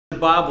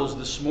Bibles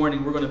this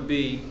morning, we're going to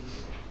be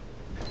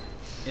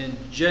in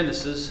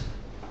Genesis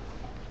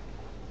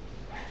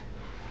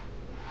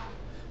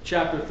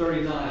chapter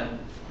 39.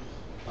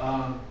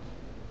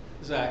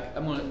 Zach,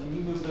 can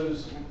you move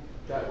those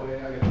that way?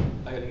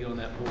 I got to get on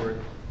that board.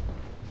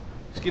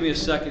 Just give me a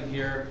second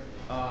here,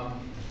 and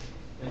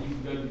you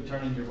can go to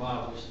turn in your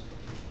Bibles.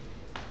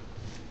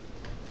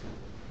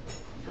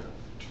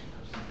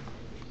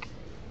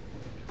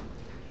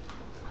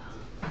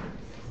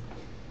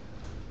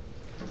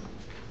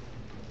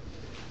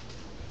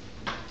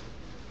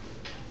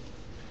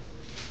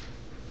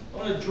 I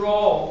want to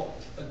draw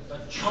a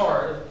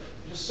chart,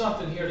 just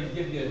something here to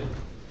give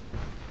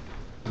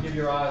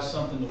your eyes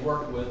something to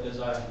work with as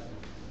I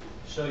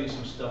show you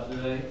some stuff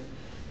today.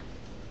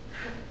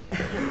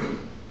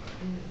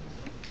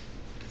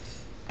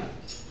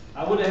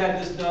 I would have had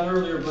this done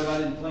earlier, but I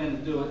didn't plan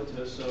to do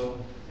it, so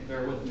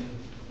bear with me.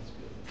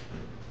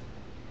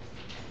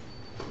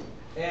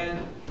 And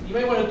you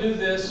may want to do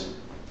this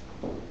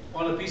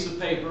on a piece of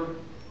paper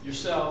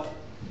yourself.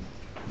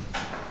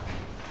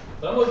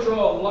 But I'm going to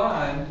draw a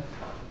line,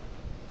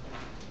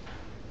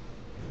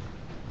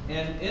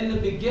 and in the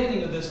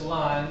beginning of this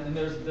line, and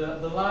there's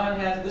the line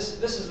has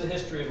this is the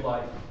history of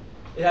life.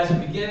 It has a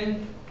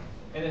beginning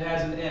and it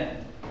has an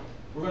end.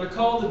 We're going to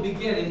call the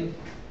beginning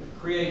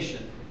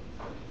creation,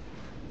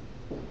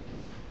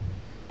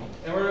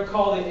 and we're going to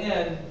call the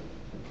end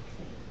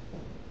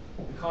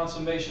the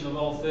consummation of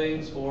all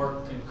things,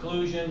 or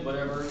conclusion,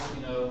 whatever,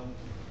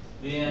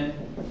 the end,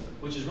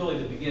 which is really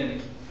the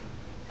beginning.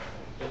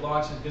 It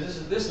launches,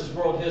 because this is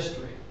world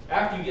history.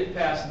 After you get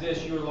past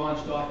this, you are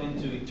launched off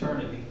into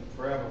eternity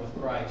forever with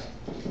Christ.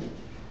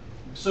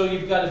 So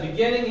you've got a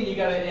beginning and you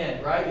got an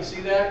end, right? You see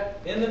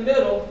that? In the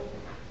middle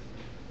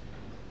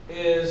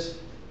is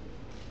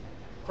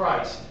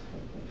Christ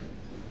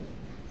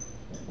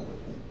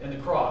and the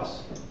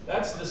cross.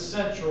 That's the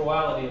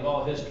centrality of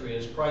all history,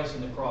 is Christ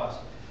and the cross.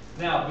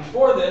 Now,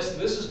 before this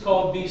is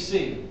called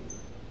BC.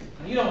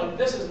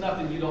 This is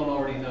nothing you don't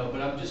already know,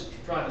 but I'm just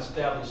trying to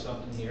establish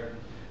something here.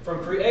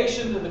 From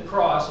creation to the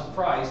cross of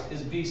Christ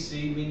is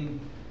BC, meaning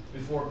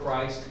before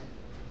Christ.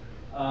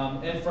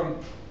 And from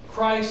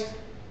Christ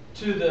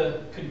to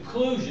the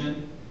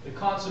conclusion, the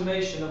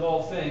consummation of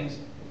all things,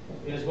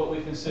 is what we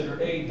consider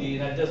AD.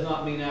 And that does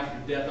not mean after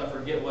death. I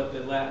forget what the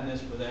Latin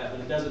is for that, but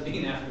it doesn't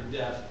mean after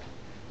death.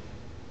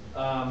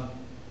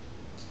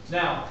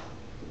 Now,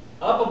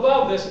 up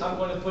above this, I'm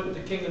going to put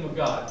the kingdom of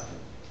God,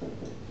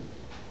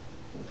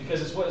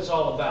 because it's what it's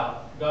all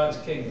about. God's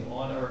kingdom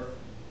on earth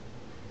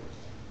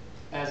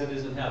as it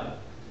is in heaven.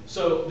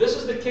 So this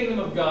is the kingdom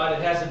of God.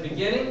 It has a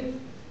beginning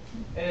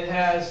and it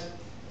has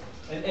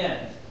an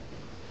end.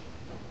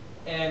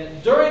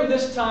 And during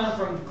this time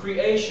from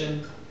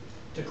creation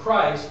to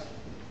Christ,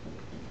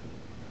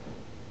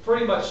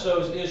 pretty much so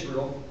is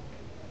Israel.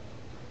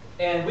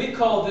 And we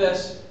call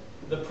this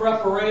the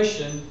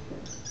preparation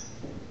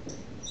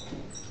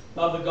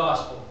of the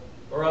gospel,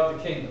 or of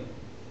the kingdom.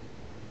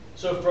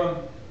 So from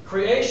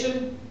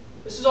creation,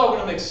 this is all going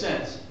to make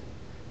sense.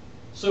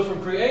 So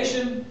from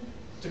creation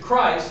to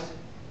Christ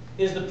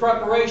is the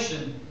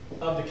preparation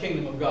of the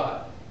kingdom of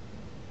God.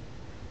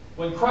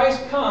 When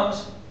Christ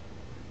comes,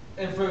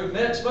 and for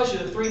especially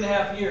the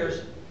 3.5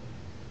 years,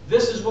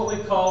 this is what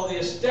we call the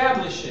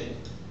establishing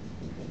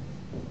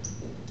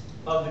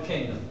of the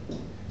kingdom.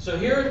 So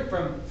here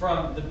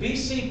from the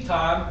BC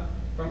time,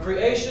 from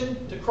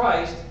creation to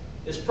Christ,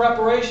 is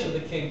preparation of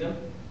the kingdom.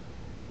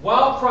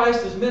 While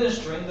Christ is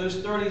ministering, those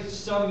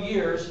 30-some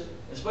years,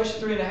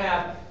 especially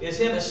 3.5, is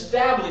Him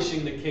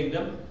establishing the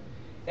kingdom.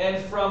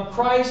 And from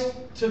Christ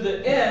to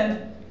the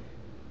end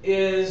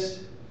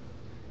is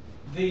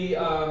the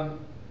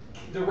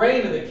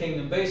reign of the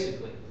kingdom,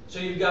 basically. So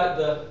you've got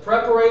the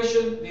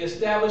preparation, the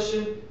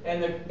establishing,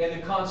 and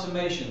the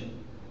consummation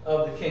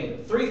of the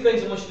kingdom. 3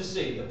 things I want you to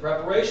see: the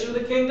preparation of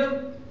the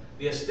kingdom,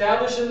 the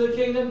establishing of the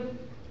kingdom,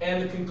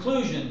 and the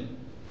conclusion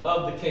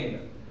of the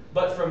kingdom.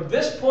 But from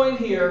this point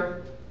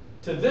here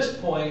to this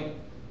point,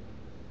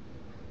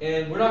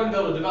 and we're not going to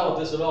be able to develop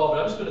this at all, but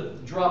I'm just going to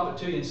drop it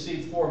to you in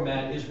seed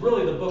format, is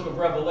really the book of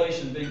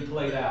Revelation being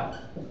played out.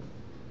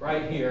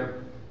 Right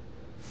here.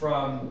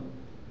 From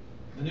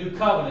the new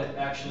covenant,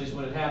 actually, is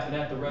when it happened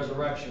at the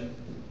resurrection,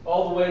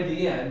 all the way to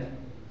the end.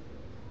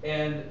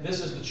 And this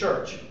is the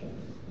church.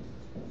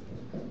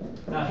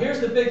 Now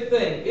here's the big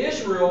thing.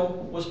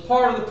 Israel was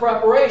part of the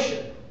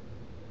preparation.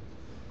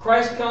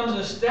 Christ comes and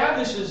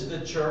establishes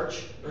the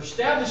church, or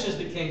establishes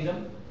the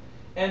kingdom,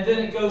 and then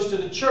it goes to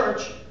the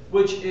church,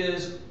 which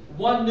is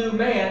one new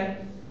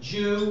man,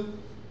 Jew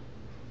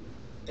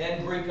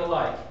and Greek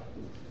alike.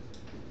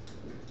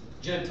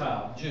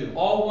 Gentile, Jew.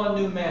 All one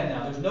new man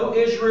now. There's no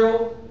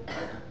Israel.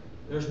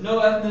 There's no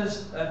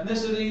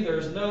ethnicity.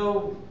 There's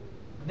no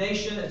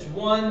nation. It's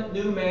one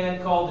new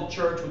man called the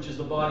church, which is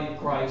the body of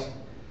Christ.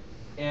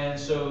 And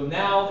so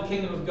now the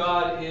kingdom of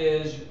God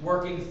is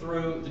working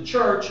through the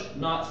church,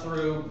 not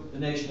through the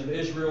nation of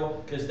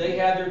Israel, because they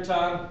had their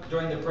time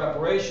during the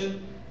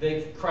preparation.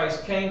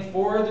 Christ came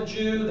for the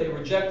Jew. They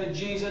rejected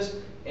Jesus.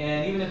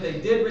 And even if they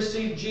did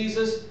receive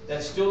Jesus,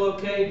 that's still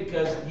okay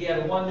because he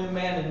had one new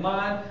man in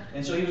mind.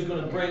 And so he was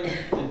going to bring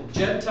the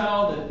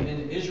Gentile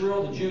and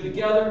Israel, the Jew,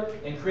 together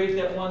and create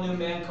that one new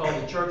man called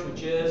the church,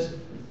 which is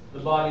the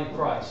body of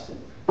Christ.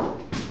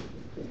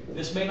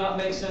 This may not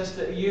make sense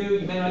to you.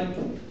 You may not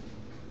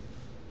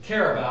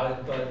care about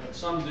it, but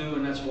some do,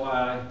 and that's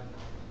why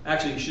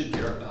actually you should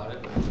care about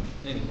it. But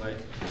anyway,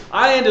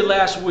 I ended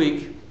last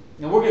week,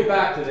 and we'll get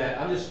back to that.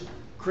 I'm just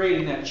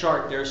creating that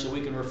chart there so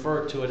we can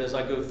refer to it as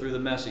I go through the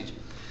message.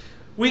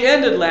 We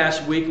ended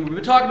last week, and we've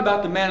been talking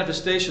about the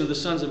manifestation of the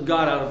sons of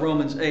God out of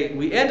Romans 8.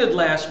 We ended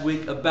last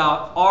week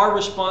about our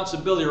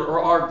responsibility or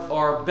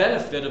our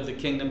benefit of the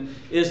kingdom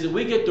is that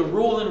we get to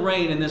rule and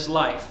reign in this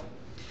life.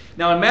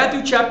 Now in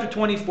Matthew chapter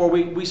 24,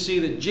 we see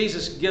that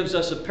Jesus gives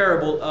us a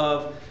parable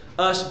of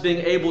us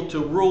being able to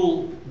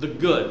rule the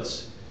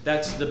goods.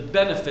 That's the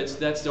benefits,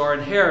 that's our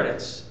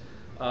inheritance.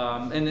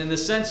 And in the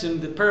sense, in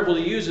the parable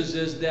he uses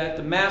is that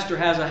the master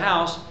has a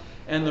house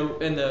and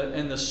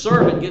the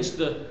servant gets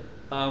the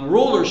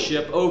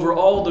rulership over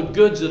all the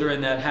goods that are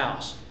in that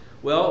house.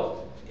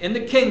 Well, in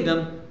the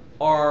kingdom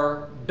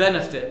are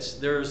benefits.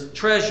 There's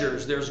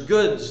treasures, there's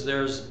goods,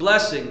 there's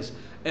blessings,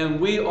 and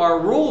we are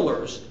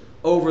rulers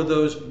over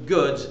those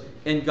goods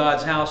in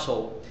God's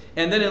household.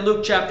 And then in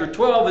Luke chapter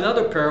 12,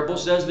 another parable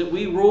says that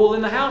we rule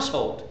in the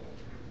household.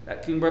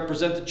 That can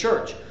represent the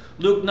church.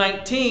 Luke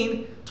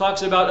 19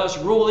 talks about us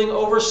ruling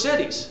over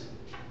cities.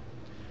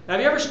 Now,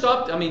 have you ever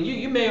stopped? I mean,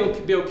 you may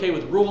be okay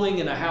with ruling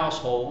in a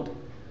household,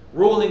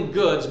 ruling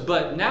goods,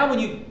 but now when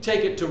you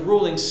take it to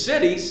ruling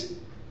cities,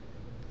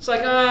 it's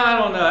like, I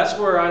don't know. That's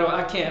where I don't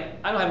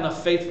have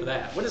enough faith for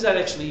that. What does that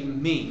actually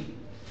even mean?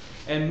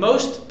 And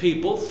most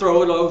people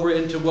throw it over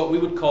into what we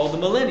would call the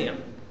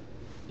millennium.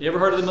 You ever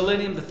heard of the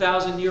millennium, the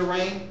 1,000-year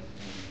reign?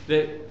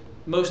 That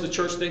most of the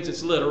church thinks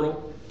it's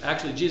literal.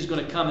 Actually, Jesus is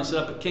going to come and set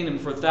up a kingdom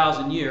for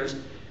 1,000 years.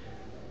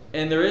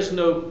 And that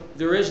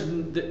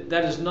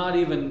is not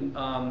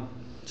even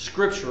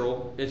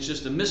scriptural. It's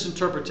just a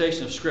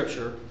misinterpretation of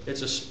Scripture.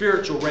 It's a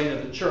spiritual reign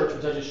of the church,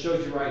 which I just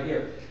showed you right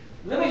here.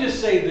 Let me just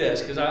say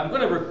this, because I'm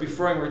going to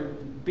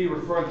be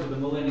referring to the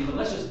millennium, but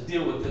let's just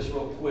deal with this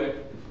real quick.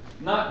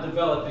 Not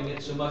developing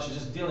it so much as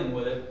just dealing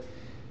with it.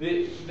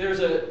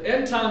 There's an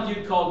end time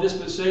view called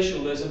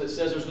dispensationalism that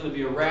says there's going to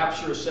be a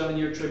rapture, a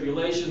 7-year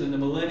tribulation, then the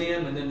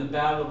millennium, and then the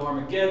battle of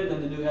Armageddon,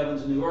 and the new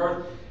heavens and new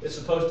earth. It's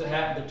supposed to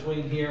happen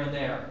between here and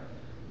there.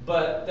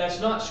 But that's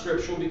not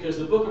scriptural because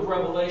the book of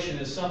Revelation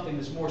is something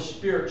that's more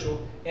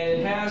spiritual, and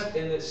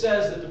it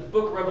says that the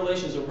book of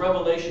Revelation is a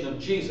revelation of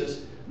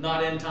Jesus,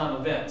 not end time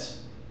events.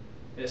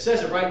 And it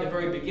says it right in the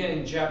very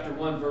beginning, chapter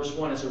 1, verse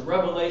 1. It's a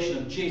revelation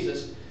of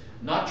Jesus,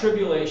 not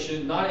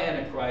tribulation, not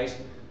Antichrist.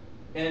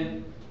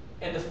 And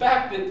the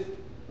fact that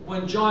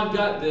when John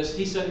got this,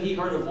 he said he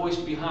heard a voice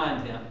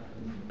behind him.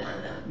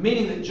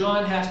 Meaning that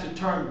John has to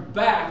turn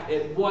back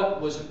at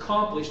what was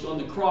accomplished on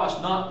the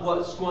cross, not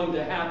what's going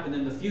to happen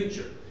in the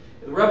future.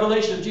 The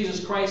revelation of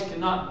Jesus Christ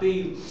cannot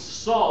be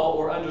saw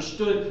or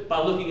understood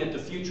by looking at the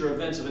future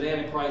events of an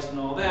Antichrist and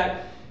all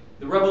that.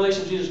 The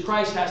revelation of Jesus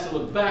Christ has to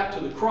look back to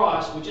the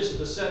cross, which is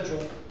the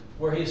central,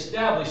 where he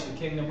established the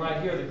kingdom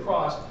right here, the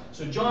cross.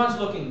 So John's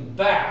looking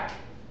back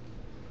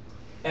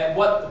at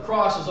what the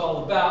cross is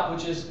all about,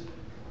 which is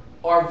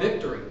our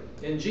victory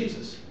in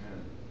Jesus.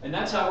 And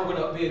that's how we're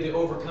going to be the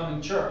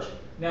overcoming church.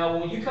 Now,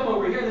 when you come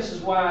over here, this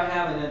is why I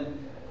haven't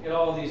got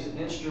all these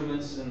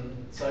instruments,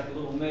 and it's like a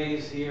little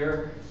maze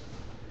here.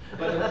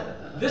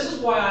 But this is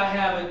why I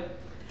haven't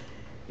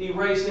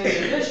erased any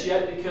of this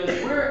yet, because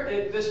we're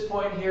at this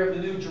point here of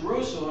the New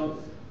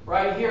Jerusalem,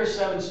 right here,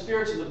 7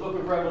 spirits in the book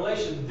of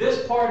Revelation.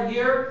 This part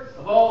here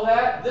of all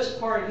that, this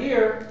part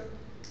here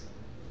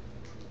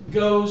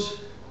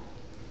goes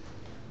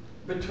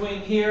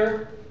between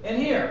here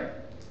and here.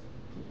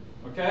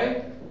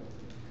 Okay?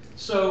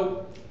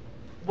 So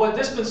what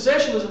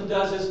dispensationalism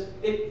does is,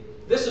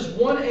 this is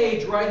one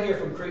age right here,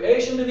 from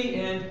creation to the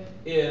end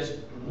is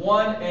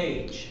one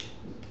age.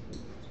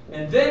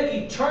 And then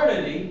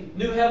eternity,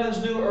 new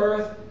heavens, new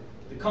earth,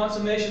 the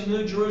consummation of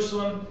New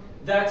Jerusalem,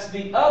 that's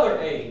the other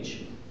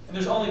age. And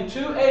there's only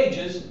 2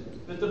 ages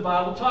that the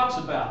Bible talks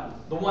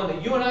about. The one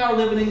that you and I are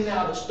living in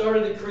now that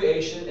started at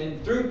creation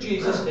and through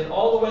Jesus and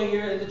all the way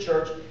here in the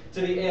church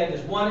to the end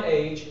is one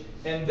age.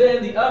 And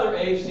then the other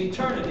age is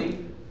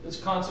eternity. It's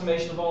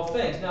consummation of all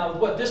things. Now,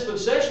 what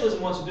dispensationalism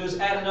wants to do is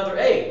add another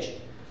age.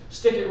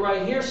 Stick it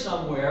right here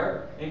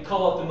somewhere and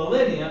call it the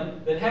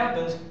millennium that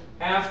happens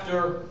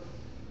after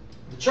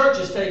the church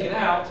is taken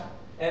out.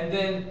 And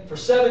then for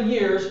 7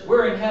 years,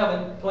 we're in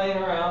heaven playing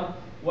around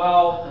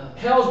while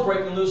hell's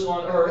breaking loose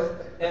on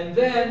earth. And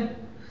then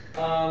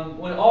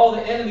when all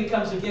the enemy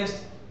comes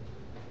against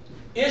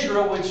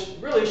Israel, which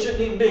really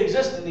shouldn't even be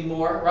existing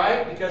anymore,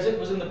 right? Because it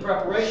was in the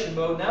preparation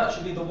mode. Now it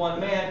should be the one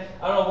man.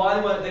 I don't know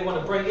why they want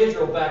to bring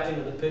Israel back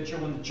into the picture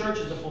when the church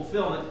is the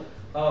fulfillment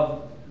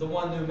of the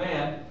one new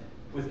man,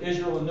 with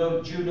Israel and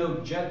no Jew, no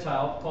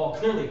Gentile. Paul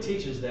clearly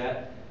teaches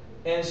that.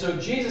 And so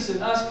Jesus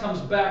in us comes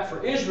back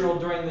for Israel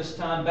during this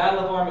time,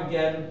 Battle of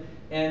Armageddon,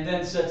 and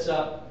then sets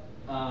up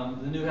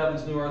the new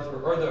heavens, new earth,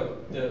 or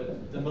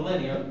the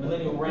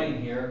millennial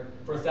reign here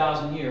for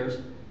 1,000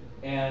 years.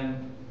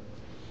 And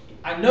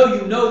I know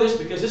you know this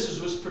because this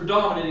is what's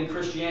predominant in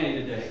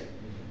Christianity today.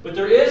 But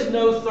there is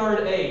no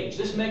third age.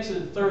 This makes it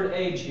a third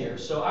age here.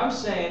 So I'm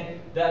saying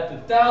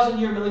that the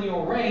 1,000-year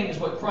millennial reign is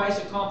what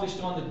Christ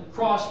accomplished on the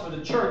cross for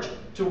the church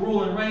to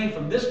rule and reign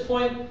from this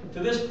point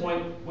to this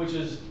point, which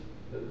is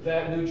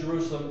that New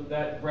Jerusalem,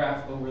 that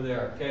graph over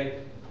there. Okay?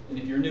 And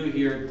if you're new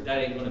here, that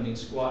ain't going to mean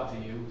squat to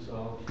you.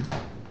 So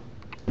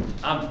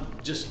I'm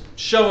just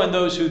showing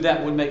those who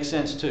that would make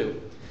sense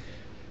to.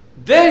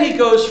 Then he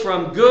goes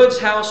from goods,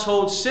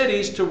 households,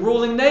 cities to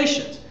ruling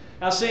nations.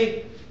 Now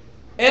see,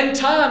 end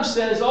time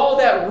says all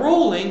that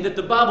ruling that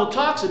the Bible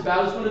talks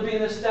about is going to be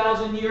in this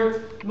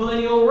 1,000-year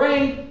millennial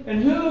reign.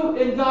 And who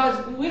in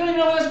God's, we don't even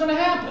know when that's going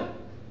to happen.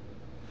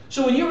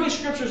 So when you read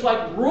scriptures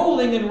like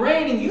ruling and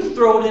reigning, you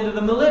throw it into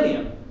the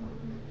millennium.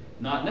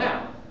 Not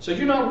now. So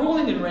you're not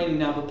ruling and reigning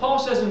now. But Paul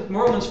says in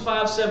Romans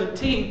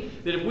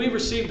 5:17 that if we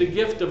receive the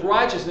gift of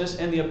righteousness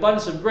and the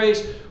abundance of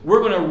grace, we're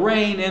going to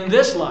reign in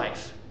this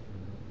life.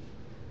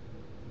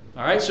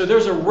 All right, so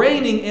there's a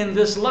reigning in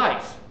this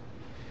life.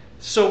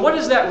 So what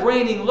does that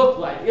reigning look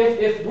like?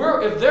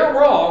 If they're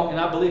wrong, and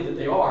I believe that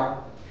they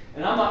are,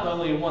 and I'm not the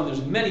only one,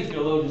 there's many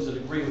theologians that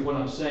agree with what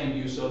I'm saying to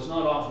you, so it's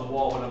not off the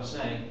wall what I'm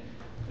saying.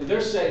 And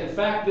they're saying, in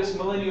fact, this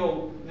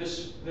millennial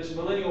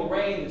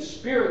reign that's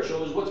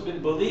spiritual is what's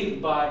been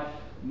believed by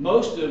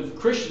most of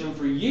Christendom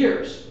for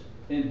years,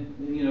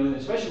 and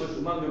especially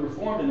among the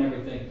Reformed and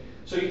everything.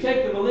 So you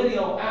take the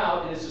millennial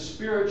out, and it's a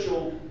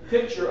spiritual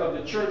picture of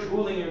the church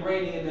ruling and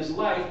reigning in this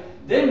life.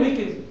 Then we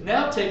can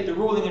now take the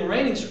ruling and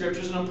reigning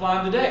scriptures and apply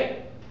them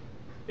today.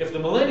 If the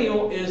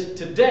millennial is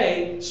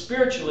today,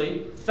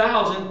 spiritually,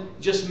 1,000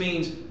 just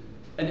means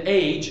an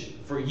age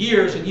for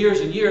years and years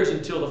and years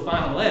until the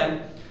final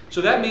end.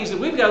 So that means that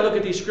we've got to look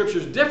at these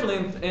scriptures differently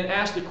and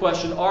ask the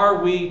question,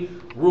 are we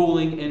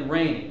ruling and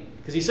reigning?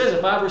 Because he says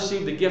if I've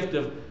received the gift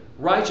of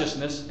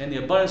righteousness and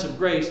the abundance of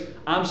grace,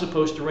 I'm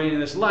supposed to reign in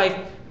this life.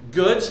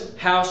 Goods,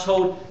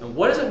 household, and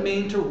what does it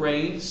mean to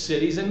reign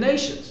cities and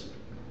nations?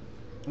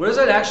 What does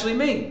that actually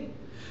mean?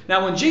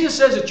 Now, when Jesus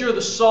says that you're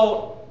the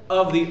salt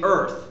of the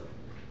earth,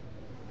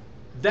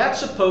 that's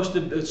supposed to,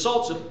 the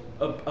salt's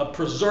a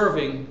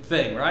preserving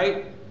thing,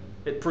 right?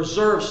 It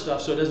preserves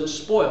stuff so it doesn't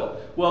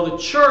spoil. Well, the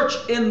church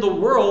in the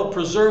world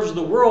preserves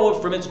the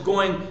world from its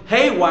going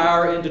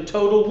haywire into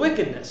total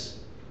wickedness.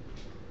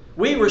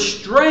 We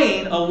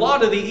restrain a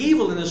lot of the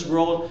evil in this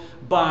world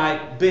by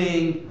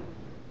being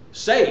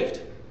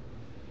saved.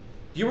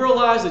 Do you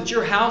realize that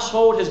your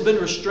household has been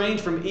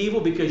restrained from evil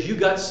because you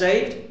got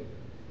saved?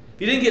 If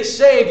you didn't get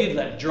saved, you'd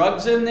let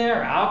drugs in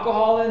there,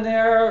 alcohol in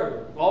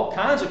there, all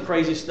kinds of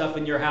crazy stuff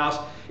in your house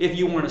if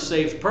you weren't a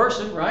saved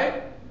person,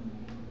 right?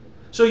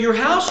 So your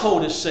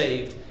household is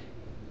saved,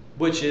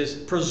 which is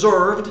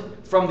preserved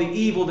from the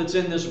evil that's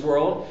in this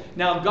world.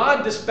 Now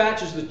God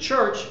dispatches the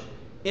church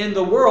in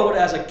the world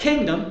as a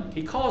kingdom.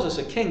 He calls us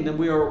a kingdom.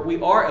 We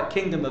are a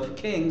kingdom of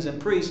kings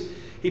and priests.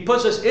 He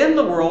puts us in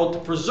the world to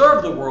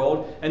preserve the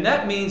world, and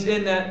that means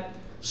in that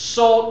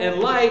salt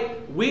and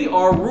light, we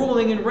are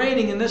ruling and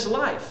reigning in this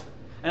life.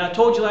 And I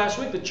told you last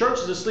week the church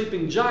is a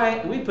sleeping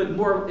giant, and we put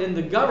more in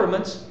the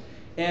governments,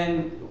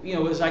 and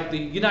it's like the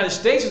United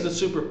States is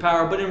the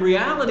superpower, but in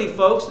reality,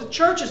 folks, the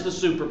church is the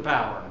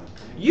superpower.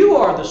 You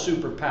are the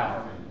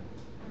superpower.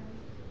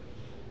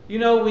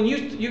 When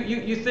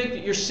you think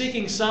that you're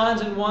seeking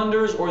signs and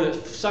wonders, or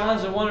that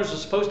signs and wonders are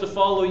supposed to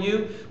follow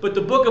you, but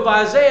the book of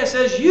Isaiah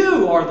says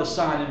you are the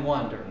sign and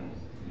wonder.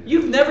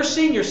 You've never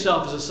seen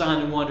yourself as a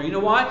sign and wonder. You know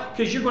why?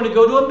 Because you're going to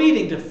go to a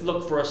meeting to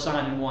look for a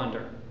sign and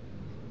wonder.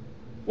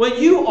 Well,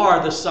 you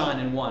are the sign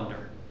and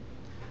wonder.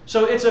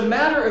 So it's a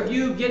matter of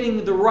you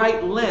getting the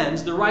right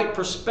lens, the right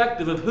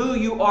perspective of who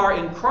you are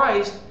in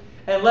Christ,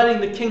 and letting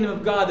the kingdom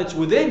of God that's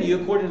within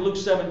you, according to Luke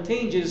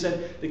 17, Jesus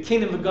said, the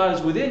kingdom of God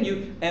is within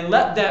you, and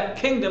let that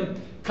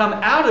kingdom come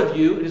out of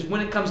you. And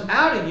when it comes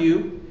out of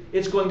you,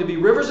 it's going to be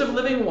rivers of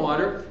living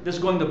water that's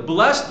going to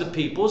bless the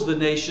peoples, the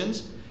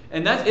nations.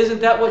 And isn't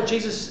that what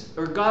Jesus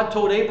or God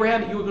told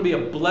Abraham, that you were going to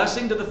be a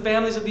blessing to the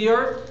families of the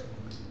earth?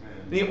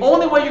 And the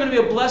only way you're going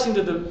to be a blessing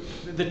to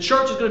the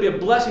church is going to be a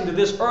blessing to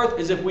this earth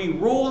is if we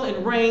rule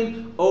and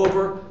reign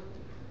over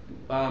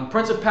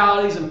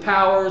principalities and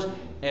powers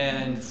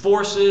and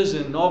forces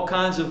and all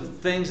kinds of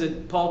things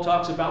that Paul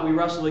talks about we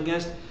wrestle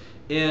against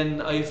in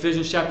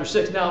Ephesians chapter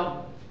 6.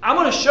 Now, I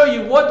want to show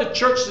you what the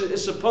church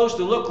is supposed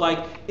to look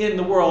like in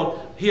the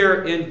world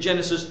here in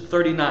Genesis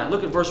 39.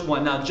 Look at verse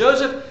 1. Now,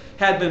 Joseph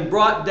had been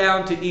brought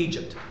down to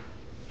Egypt.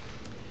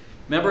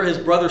 Remember, his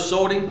brother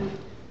sold him?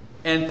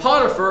 And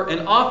Potiphar,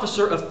 an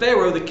officer of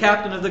Pharaoh, the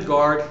captain of the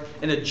guard,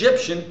 an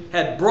Egyptian,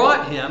 had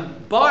bought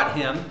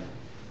him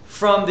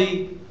from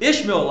the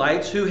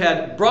Ishmaelites who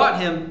had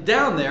brought him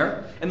down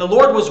there. And the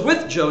Lord was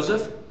with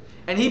Joseph,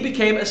 and he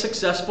became a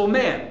successful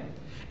man.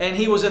 And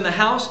he was in the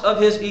house of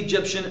his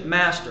Egyptian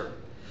master.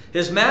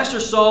 His master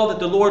saw that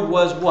the Lord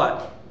was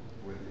what?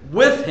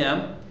 With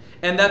him,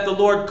 and that the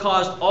Lord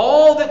caused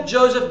all that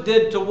Joseph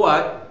did to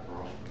what?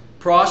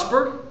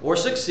 Prosper or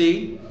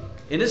succeed.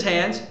 in his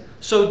hands.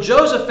 So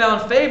Joseph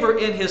found favor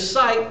in his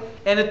sight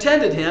and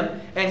attended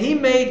him. And he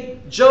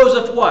made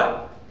Joseph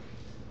what?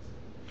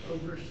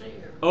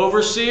 Overseer.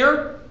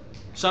 Overseer.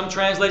 Some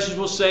translations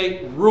will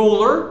say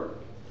ruler.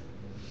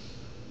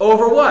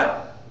 Over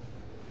what?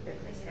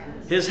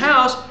 His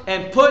house.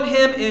 And put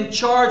him in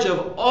charge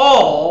of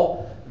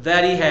all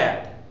that he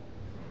had.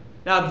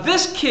 Now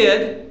this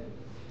kid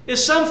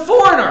is some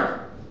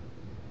foreigner.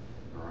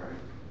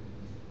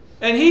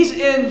 And he's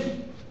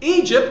in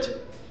Egypt.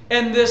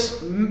 And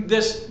this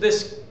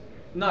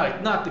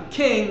not the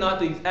king, not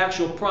the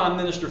actual prime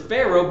minister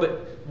Pharaoh,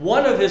 but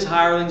one of his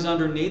hirelings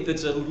underneath,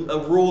 that's a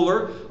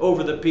ruler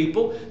over the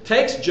people,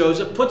 takes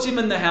Joseph, puts him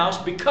in the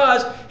house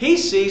because he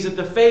sees that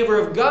the favor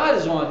of God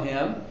is on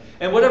him,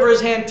 and whatever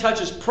his hand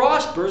touches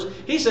prospers.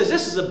 He says,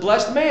 this is a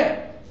blessed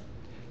man.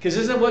 Because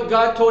isn't what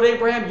God told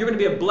Abraham? You're going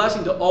to be a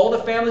blessing to all the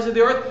families of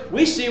the earth.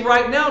 We see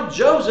right now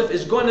Joseph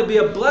is going to be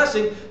a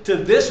blessing to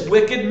this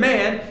wicked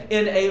man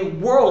in a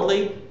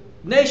worldly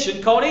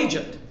nation called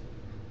Egypt.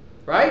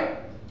 Right?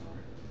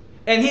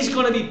 And he's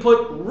going to be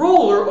put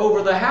ruler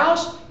over the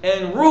house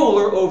and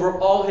ruler over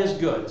all his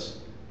goods.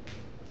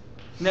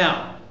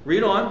 Now,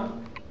 read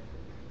on.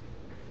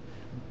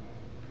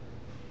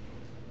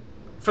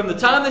 From the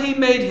time that he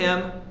made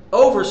him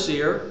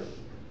overseer,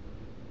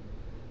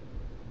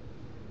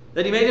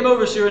 in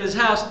his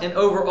house, and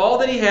over all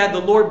that he had, the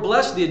Lord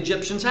blessed the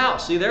Egyptian's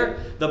house. See there?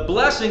 The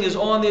blessing is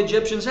on the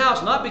Egyptian's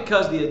house. Not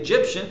because the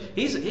Egyptian,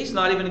 he's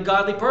not even a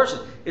godly person.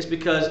 It's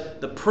because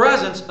the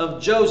presence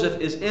of Joseph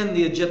is in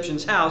the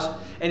Egyptian's house.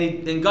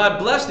 And God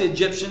blessed the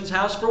Egyptian's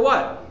house for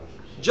what?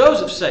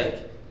 Joseph's sake.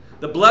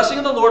 The blessing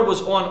of the Lord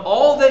was on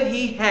all that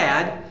he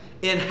had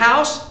in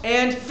house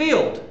and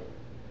field,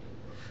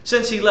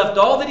 since he left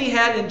all that he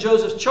had in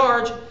Joseph's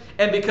charge,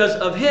 and because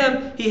of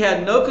him he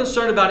had no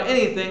concern about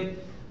anything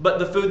but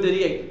the food that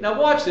he ate. Now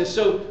watch this.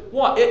 So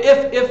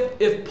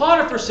if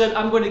Potiphar said,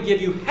 I'm going to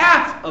give you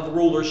half of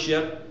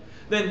rulership,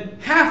 then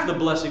half the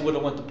blessing would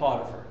have went to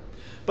Potiphar.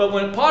 But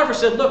when Potiphar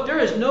said, look, there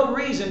is no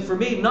reason for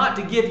me not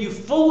to give you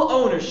full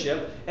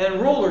ownership and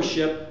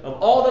rulership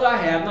of all that I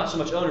have, not so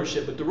much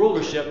ownership, but the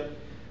rulership.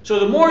 So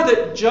the more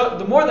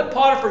that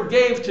Potiphar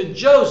gave to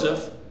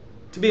Joseph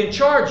to be in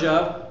charge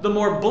of, the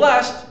more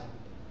blessed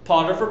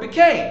Potiphar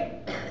became.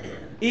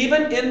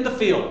 Even in the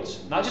fields,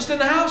 not just in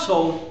the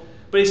household.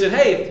 But he said,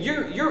 hey, if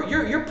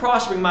you're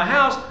prospering my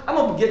house, I'm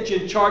going to get you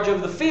in charge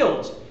of the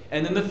fields.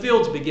 And then the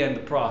fields began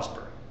to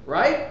prosper.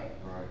 Right?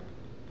 Right.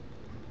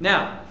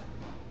 Now,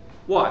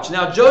 watch.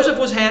 Now, Joseph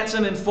was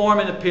handsome in form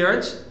and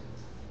appearance.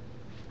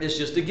 It's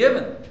just a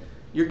given.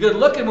 You're good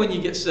looking when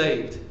you get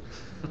saved.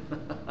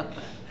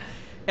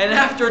 And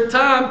after a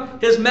time,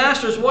 his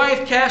master's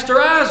wife cast her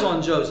eyes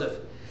on Joseph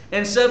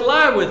and said,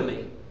 lie with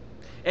me.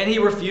 And he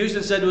refused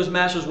and said to his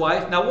master's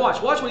wife, now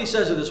watch what he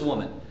says to this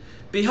woman.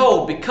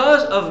 Behold,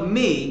 because of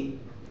me,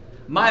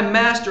 my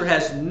master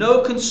has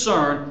no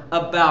concern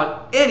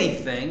about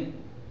anything.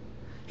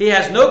 He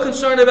has no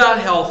concern about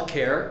health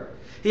care.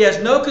 He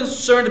has no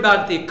concern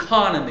about the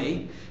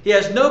economy. He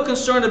has no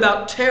concern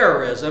about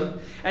terrorism.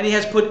 And he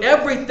has put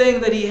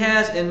everything that he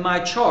has in my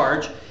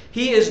charge.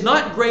 He is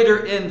not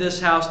greater in this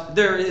house.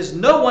 There is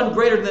no one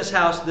greater in this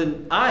house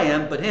than I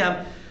am, but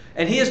him.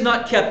 And he has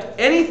not kept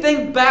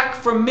anything back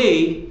from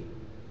me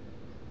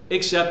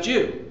except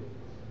you.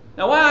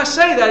 Now, why I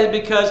say that is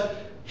because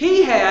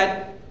he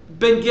had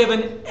been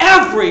given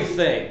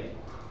everything.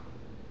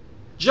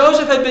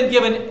 Joseph had been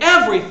given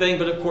everything,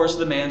 but of course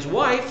the man's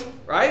wife,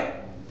 right?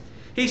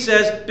 He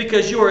says,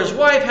 because you are his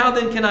wife, how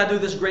then can I do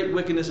this great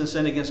wickedness and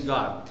sin against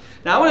God?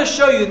 Now, I want to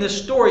show you in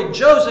this story,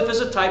 Joseph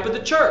is a type of the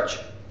church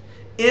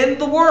in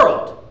the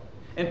world.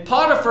 And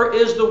Potiphar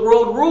is the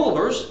world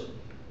rulers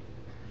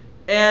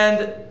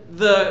and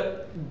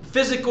the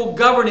physical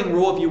governing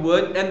rule, if you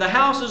would, and the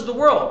house is the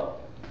world.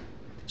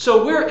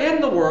 So we're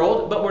in the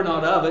world, but we're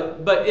not of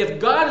it. But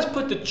if God has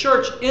put the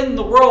church in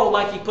the world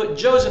like he put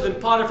Joseph in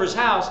Potiphar's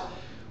house,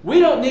 we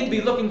don't need to be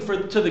looking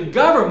to the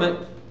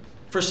government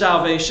for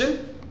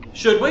salvation,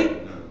 should we?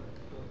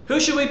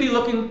 Who should we be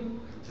looking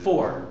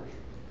for?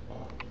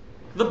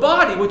 The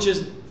body, which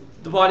is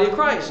the body of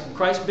Christ,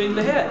 Christ being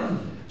the head.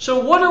 So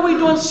what are we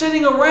doing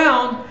sitting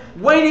around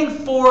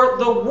waiting for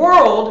the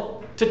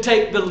world to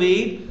take the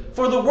lead,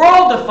 for the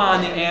world to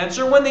find the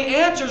answer, when the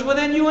answer is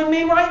within you and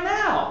me right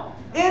now?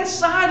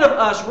 Inside of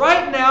us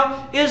right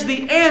now is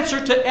the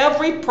answer to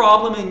every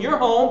problem in your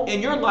home,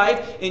 in your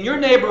life, in your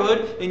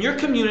neighborhood, in your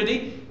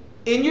community,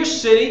 in your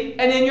city,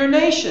 and in your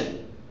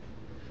nation.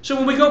 So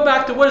when we go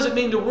back to what does it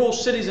mean to rule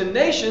cities and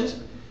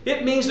nations,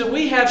 it means that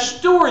we have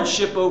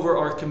stewardship over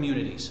our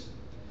communities.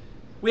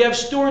 We have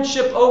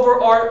stewardship over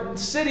our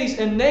cities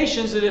and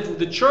nations, that if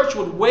the church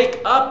would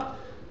wake up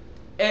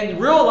and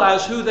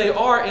realize who they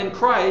are in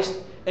Christ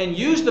and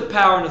use the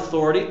power and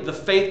authority, the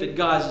faith that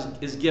God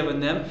has given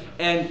them,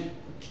 and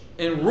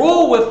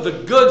rule with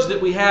the goods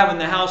that we have in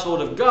the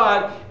household of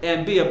God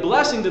and be a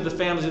blessing to the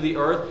families of the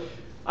earth,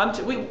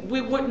 we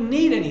wouldn't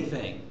need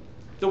anything.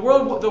 The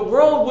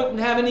world wouldn't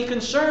have any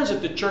concerns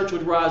if the church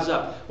would rise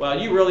up. Well,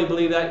 you really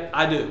believe that?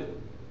 I do.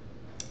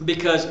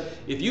 Because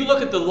if you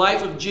look at the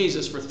life of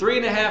Jesus for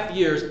 3.5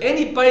 years,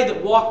 anybody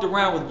that walked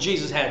around with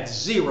Jesus had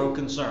zero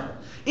concern.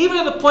 Even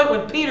to the point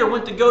when Peter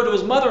went to go to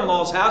his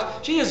mother-in-law's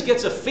house, she just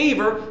gets a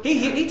fever.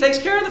 He takes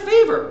care of the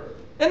fever.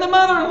 And the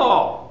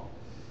mother-in-law.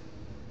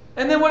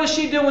 And then what does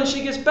she do when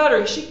she gets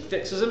better? She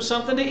fixes him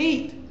something to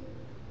eat.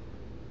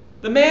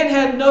 The man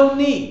had no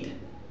need.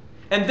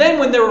 And then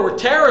when there were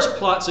terrorist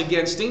plots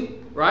against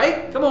him,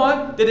 right? Come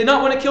on. Did they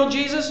not want to kill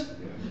Jesus?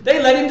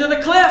 They led him to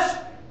the cliff.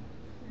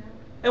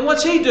 And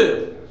what's he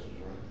do?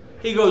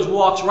 He goes,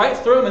 walks right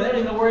through them, and they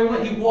don't even know where he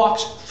went. He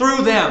walks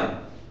through them.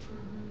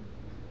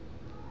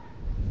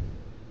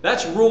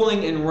 That's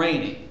ruling and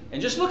reigning.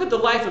 And just look at the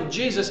life of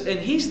Jesus, and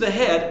he's the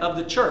head of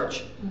the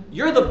church.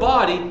 You're the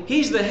body,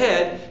 he's the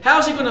head.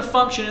 How's he going to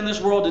function in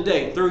this world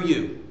today? Through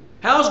you.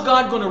 How's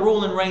God going to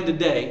rule and reign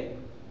today?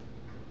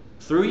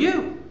 Through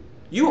you.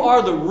 You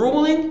are the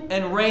ruling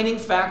and reigning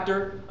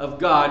factor of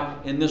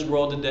God in this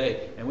world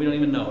today, and we don't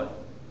even know it.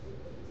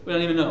 We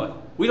don't even know it.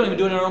 We don't even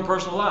do it in our own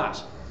personal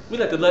lives. We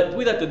let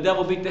the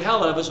devil beat the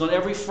hell out of us on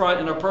every front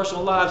in our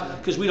personal lives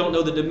because we don't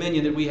know the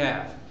dominion that we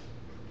have.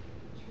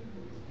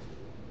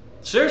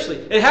 Seriously,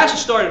 it has to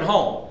start at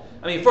home.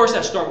 I mean, first it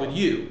has to start with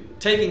you,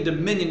 taking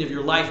dominion of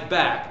your life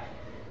back.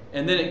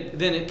 And then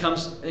it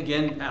comes,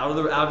 again, out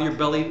of your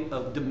belly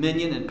of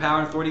dominion and power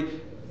and authority.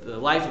 The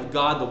life of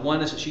God, the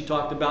oneness that she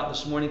talked about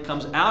this morning,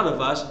 comes out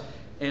of us.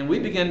 And we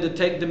begin to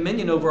take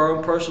dominion over our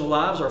own personal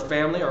lives, our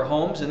family, our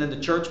homes. And then the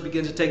church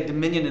begins to take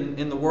dominion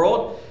in the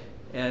world.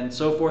 And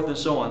so forth and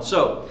so on.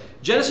 So,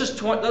 Genesis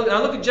 20,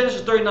 now look at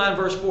Genesis 39,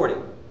 verse 40.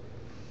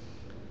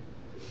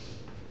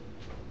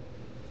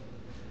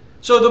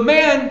 So the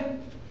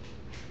man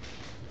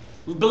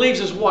believes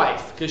his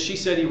wife because she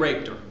said he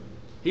raped her.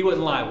 He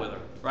wouldn't lie with her,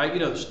 right? You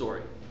know the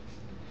story.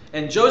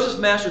 And Joseph's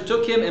master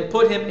took him and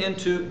put him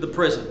into the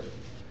prison,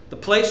 the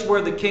place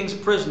where the king's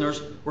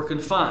prisoners were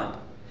confined.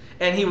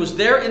 And he was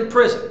there in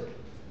prison.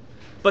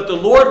 But the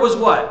Lord was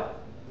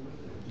what?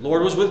 The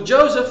Lord was with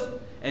Joseph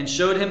and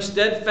showed him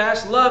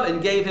steadfast love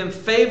and gave him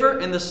favor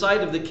in the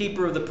sight of the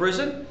keeper of the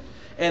prison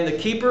and the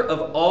keeper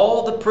of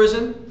all the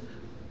prison.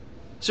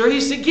 So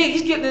he's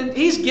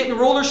getting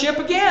rulership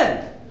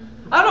again.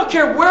 I don't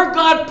care where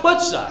God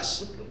puts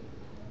us.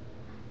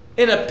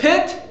 In a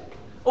pit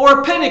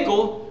or a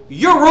pinnacle,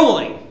 you're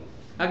ruling.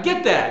 Now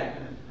get that.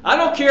 I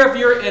don't care if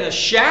you're in a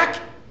shack,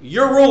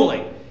 you're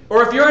ruling.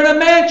 Or if you're in a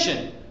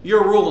mansion,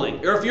 you're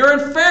ruling. Or if you're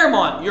in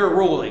Fairmont, you're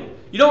ruling.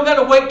 You don't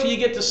got to wait till you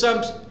get to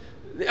some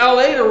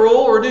LA to rule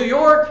or New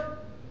York.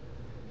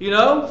 You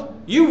know,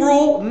 you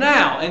rule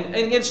now. And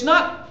it's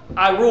not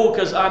I rule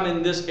because I'm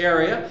in this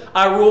area.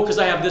 I rule because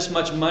I have this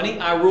much money.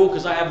 I rule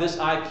because I have this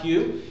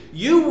IQ.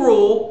 You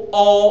rule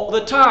all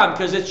the time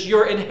because it's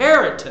your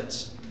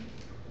inheritance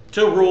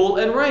to rule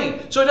and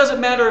reign. So it doesn't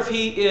matter if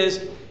he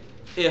is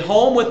at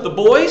home with the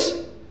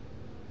boys,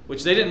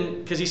 which they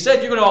didn't, because he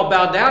said, you're going to all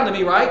bow down to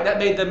me, right? That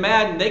made them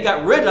mad and they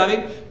got rid of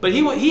him. But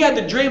he had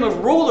the dream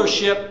of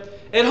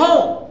rulership at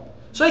home.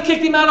 So they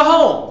kicked him out of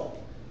home.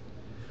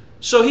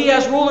 So he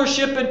has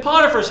rulership in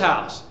Potiphar's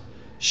house.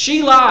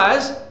 She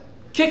lies,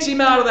 kicks him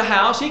out of the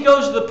house. He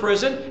goes to the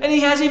prison, and he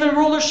has even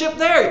rulership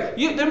there.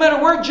 No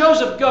matter where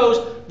Joseph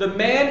goes, the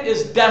man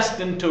is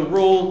destined to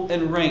rule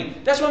and reign.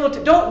 That's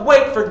what don't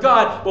wait for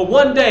God. Well,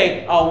 one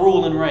day I'll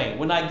rule and reign.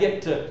 When I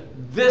get to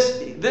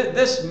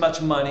this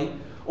much money,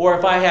 or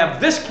if I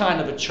have this kind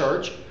of a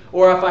church,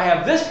 or if I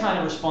have this kind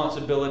of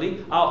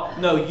responsibility,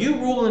 no, you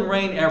rule and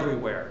reign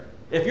everywhere.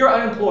 If you're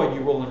unemployed,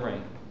 you rule and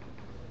reign.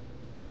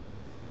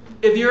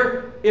 If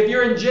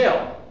you're in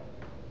jail,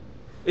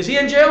 is he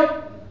in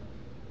jail?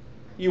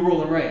 You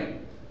rule and reign.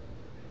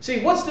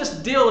 See, what's this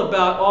deal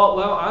about, oh,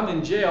 well, I'm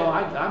in jail.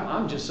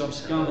 I'm just some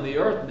scum of the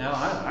earth now.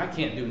 I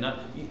can't do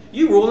nothing.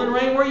 You rule and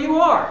reign where you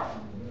are.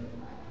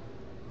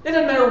 It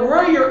doesn't matter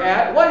where you're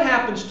at, what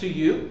happens to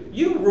you.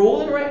 You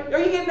rule and reign. Are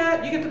you getting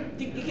that?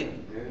 You get.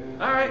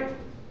 All right.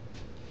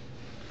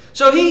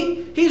 So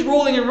he's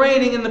ruling and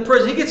reigning in the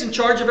prison. He gets in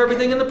charge of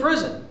everything in the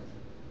prison.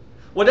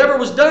 Whatever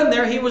was done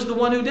there, he was the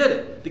one who did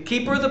it. The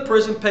keeper of the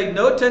prison paid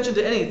no attention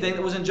to anything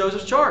that was in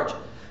Joseph's charge,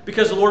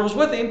 because the Lord was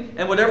with him,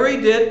 and whatever he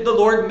did, the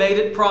Lord made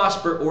it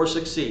prosper or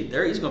succeed.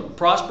 There, he's going to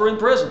prosper in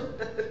prison.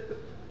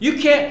 You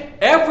can't,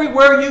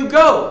 everywhere you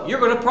go, you're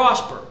going to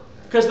prosper,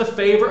 because the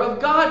favor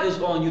of God is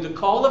on you. The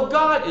call of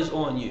God is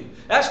on you.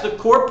 That's the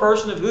core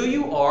person of who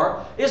you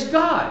are, is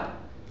God.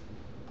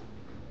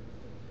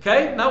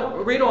 Okay, now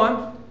read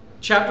on.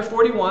 Chapter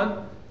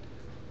 41,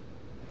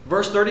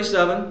 verse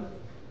 37.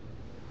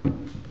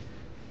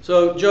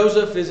 So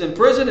Joseph is in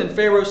prison, and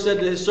Pharaoh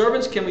said to his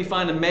servants, can we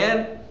find a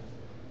man?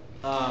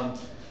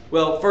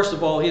 Well, first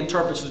of all, he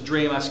interprets the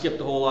dream. I skipped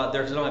a whole lot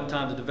there because I don't have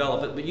time to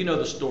develop it, but you know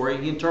the story.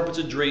 He interprets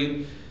a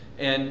dream,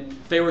 and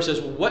Pharaoh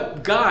says, well,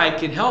 what guy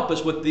can help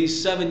us with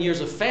these 7 years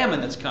of famine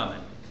that's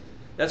coming?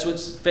 That's what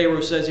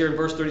Pharaoh says here in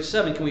verse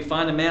 37. Can we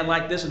find a man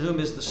like this in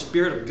whom is the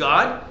Spirit of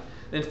God?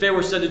 Then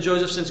Pharaoh said to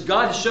Joseph, since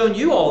God has shown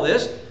you all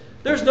this,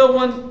 there's no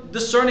one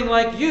discerning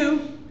like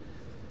you,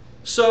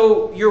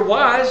 so you're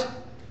wise,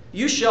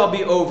 you shall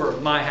be over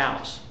my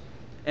house.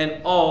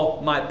 and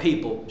all my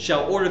people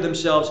shall order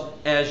themselves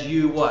as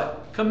you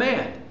what?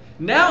 Command.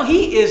 Now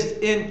he is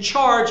in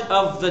charge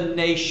of the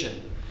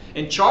nation.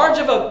 In charge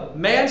of a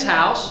man's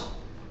house.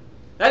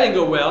 That didn't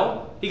go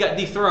well. He got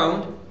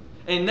dethroned.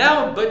 And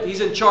now, but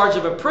he's in charge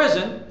of a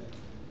prison.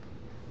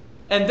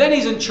 And then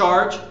he's in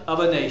charge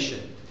of a nation.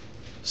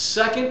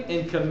 Second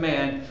in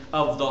command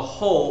of the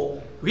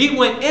whole. He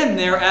went in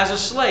there as a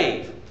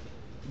slave.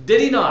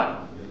 Did he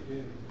not?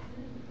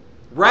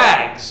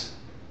 Rags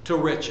to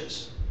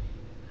riches.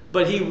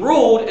 But he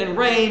ruled and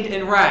reigned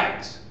in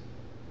rags.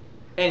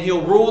 And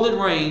he'll rule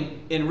and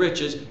reign in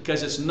riches,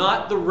 because it's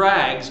not the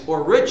rags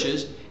or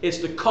riches, it's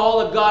the call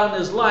of God in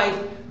his life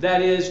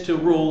that is to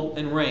rule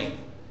and reign.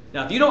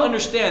 Now, if you don't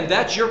understand,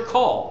 that's your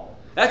call.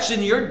 That's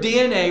in your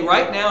DNA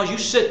right now as you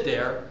sit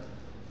there.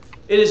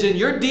 It is in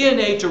your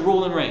DNA to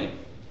rule and reign.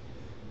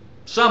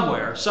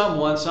 Somewhere,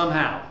 someone,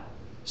 somehow.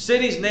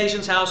 Cities,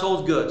 nations,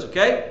 households, goods.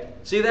 Okay?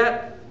 See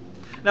that?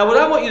 Now, what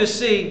I want you to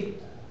see,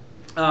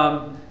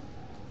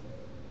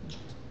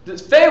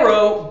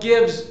 Pharaoh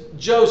gives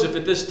Joseph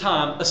at this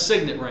time a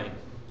signet ring.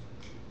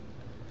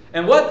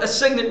 And what a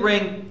signet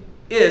ring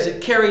is,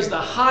 it carries the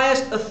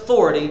highest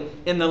authority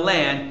in the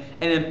land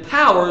and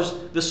empowers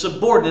the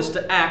subordinates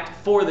to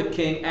act for the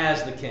king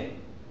as the king.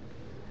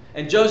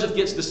 And Joseph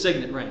gets the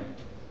signet ring.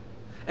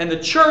 And the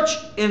church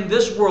in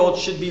this world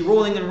should be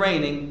ruling and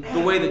reigning the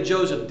way that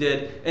Joseph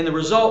did, and the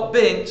result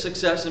being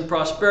success and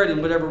prosperity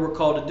in whatever we're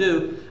called to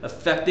do,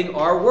 affecting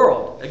our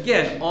world.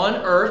 Again, on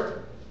earth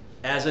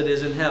as it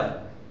is in heaven.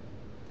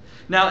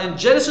 Now in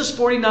Genesis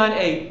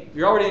 49:8,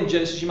 you're already in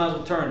Genesis, you might as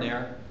well turn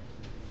there.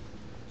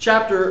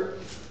 Chapter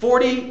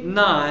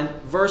 49,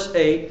 verse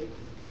 8.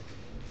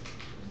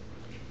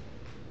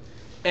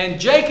 And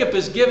Jacob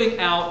is giving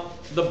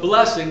out the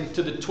blessing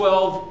to the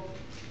 12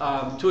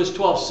 to his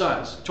 12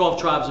 sons, 12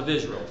 tribes of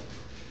Israel.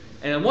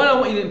 And what I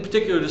want you in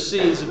particular to see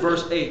is in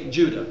verse 8,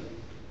 Judah.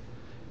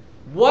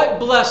 What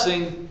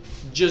blessing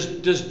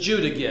does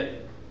Judah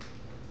get?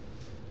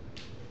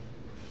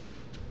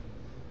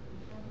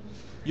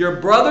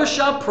 Your brother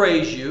shall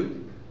praise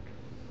you.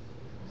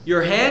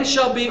 Your hand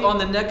shall be on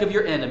the neck of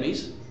your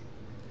enemies.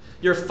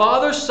 Your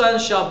father's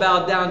sons shall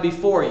bow down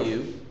before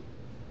you.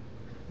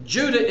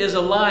 Judah is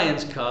a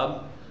lion's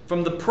cub.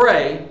 From the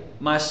prey,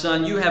 my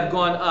son, you have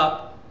gone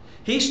up.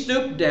 He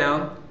stooped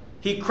down.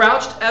 He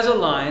crouched as a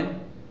lion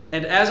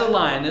and as a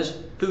lioness.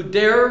 Who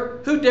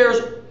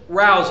dares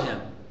rouse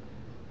him?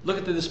 Look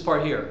at this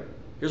part here.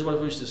 Here's what I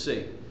want you to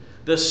see.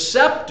 The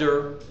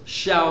scepter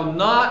shall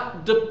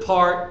not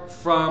depart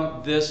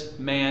from this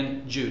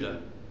man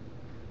Judah.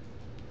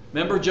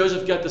 Remember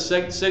Joseph got the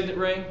signet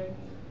ring?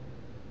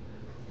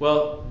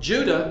 Well,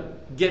 Judah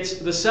gets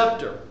the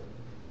scepter.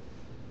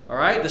 All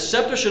right? The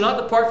scepter shall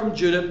not depart from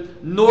Judah,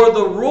 nor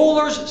the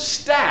ruler's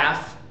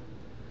staff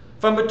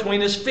from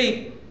between his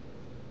feet.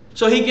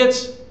 So he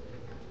gets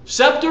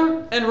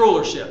scepter and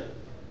rulership.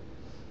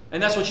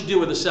 And that's what you do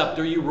with a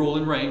scepter. You rule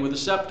and reign with a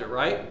scepter,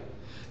 right?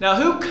 Now,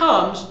 who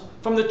comes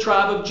from the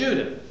tribe of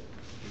Judah?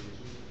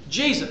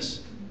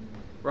 Jesus,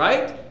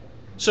 right?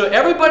 So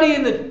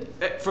everybody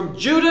from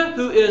Judah,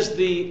 who is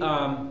the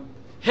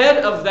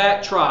head of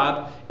that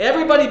tribe,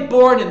 everybody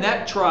born in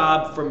that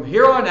tribe from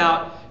here on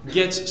out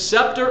gets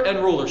scepter and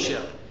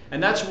rulership.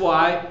 And that's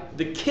why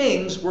the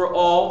kings were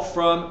all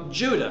from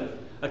Judah.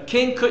 A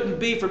king couldn't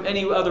be from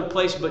any other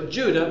place but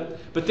Judah.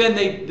 But then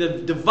they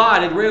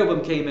divided.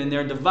 Rehoboam came in there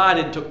and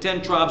divided, took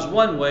 10 tribes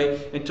one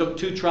way and took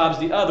 2 tribes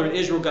the other, and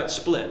Israel got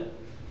split.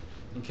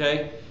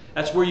 Okay?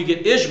 That's where you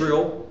get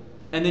Israel,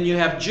 and then you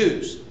have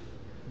Jews.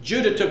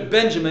 Judah took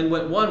Benjamin,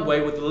 went one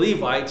way with the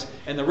Levites,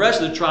 and the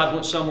rest of the tribes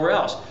went somewhere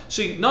else.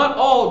 See, not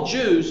all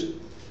Jews,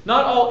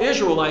 not all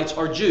Israelites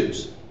are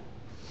Jews.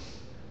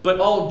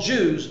 But all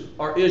Jews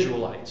are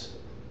Israelites.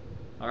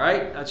 All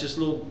right? That's just a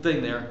little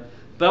thing there.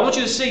 But I want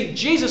you to see,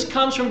 Jesus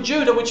comes from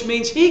Judah, which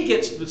means he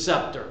gets the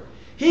scepter.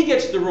 He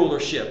gets the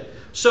rulership.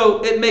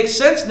 So it makes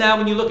sense now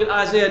when you look at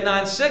Isaiah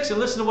 9:6, and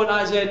listen to what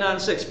Isaiah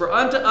 9:6. For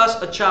unto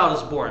us a child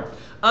is born,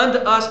 unto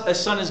us a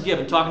son is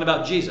given, talking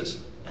about Jesus.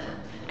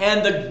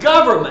 And the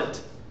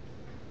government,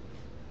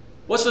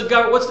 what's going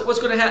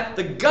to happen?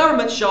 The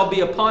government shall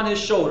be upon his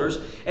shoulders,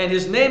 and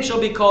his name shall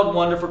be called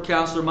Wonderful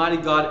Counselor, Mighty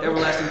God,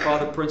 Everlasting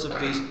Father, Prince of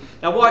Peace.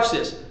 Now watch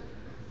this.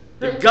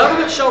 The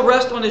government shall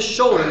rest on his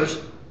shoulders,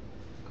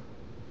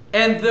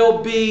 and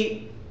of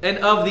the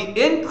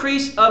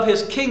increase of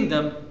his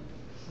kingdom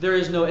there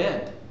is no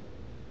end.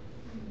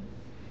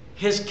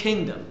 His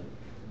kingdom.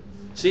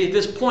 See, at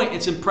this point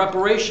it's in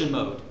preparation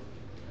mode.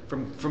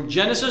 From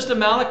Genesis to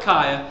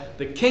Malachi,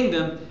 the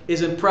kingdom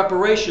is in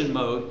preparation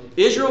mode.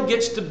 Israel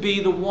gets to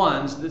be the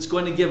ones that's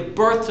going to give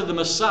birth to the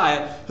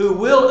Messiah, who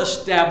will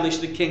establish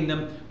the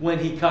kingdom when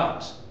he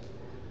comes.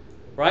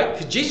 Right?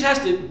 Because Jesus has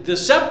to, the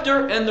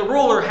scepter and the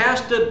ruler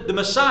has to, the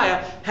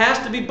Messiah has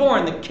to be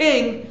born. The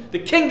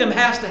kingdom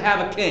has to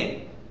have a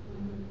king.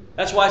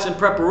 That's why it's in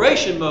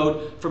preparation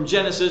mode from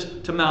Genesis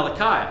to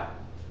Malachi.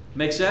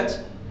 Make sense?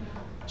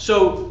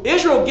 So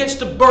Israel gets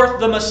to birth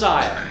the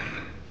Messiah.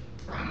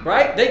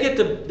 Right?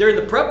 They're in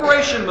the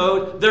preparation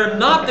mode. They're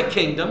not the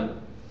kingdom.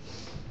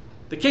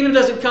 The kingdom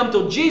doesn't come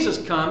till Jesus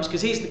comes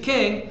because he's the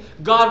king.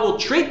 God will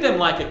treat them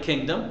like a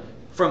kingdom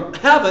from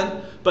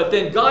heaven, but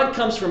then God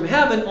comes from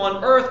heaven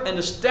on earth and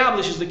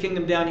establishes the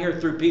kingdom down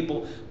here through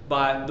people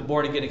by the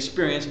born-again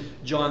experience.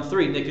 John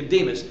 3,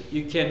 Nicodemus.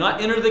 You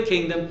cannot enter the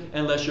kingdom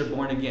unless you're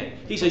born again.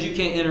 He says you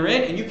can't enter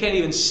in and you can't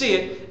even see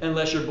it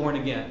unless you're born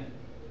again.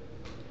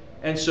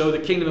 And so the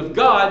kingdom of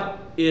God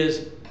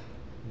is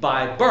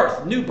by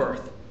birth, new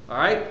birth. All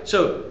right?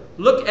 So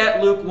look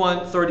at Luke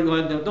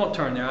 1:31. No, don't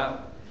turn there.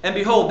 And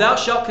behold, thou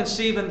shalt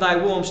conceive in thy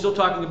womb, still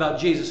talking about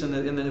Jesus in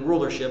the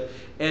rulership,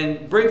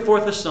 and bring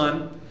forth a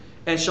son,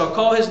 and shall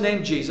call his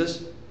name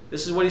Jesus.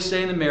 This is what he's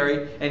saying to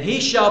Mary. And he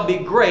shall be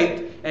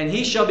great, and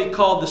he shall be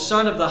called the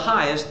Son of the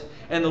Highest,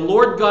 and the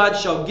Lord God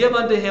shall give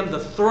unto him the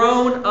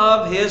throne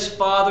of his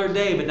father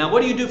David. Now,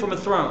 what do you do from a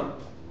throne?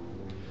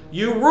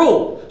 You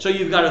rule. So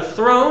you've got a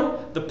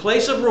throne, the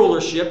place of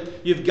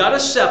rulership, you've got a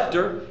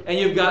scepter, and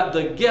you've got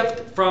the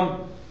gift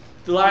from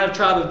the Lion of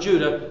tribe of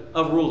Judah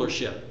of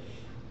rulership.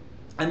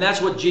 And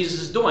that's what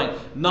Jesus is doing.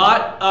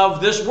 Not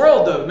of this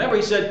world, though. Remember,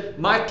 he said,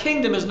 my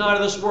kingdom is not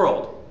of this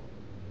world.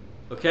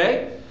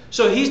 Okay?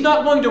 So he's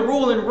not going to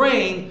rule and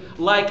reign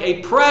like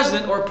a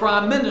president or a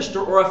prime minister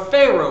or a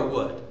pharaoh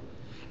would.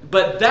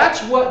 But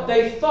that's what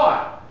they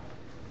thought.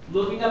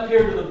 Looking up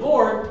here to the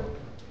board,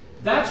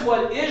 that's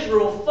what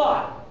Israel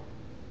thought.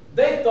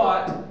 They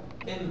thought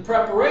in the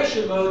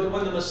preparation mode that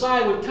when the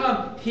Messiah would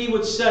come, he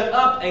would set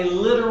up a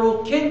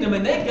literal kingdom.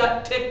 And they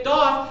got ticked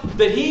off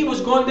that he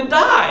was going to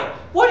die.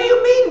 What do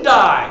you mean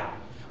die?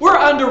 We're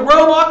under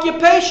Rome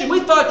occupation.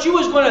 We thought you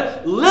was going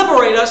to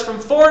liberate us from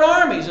foreign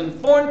armies and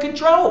foreign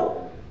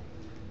control.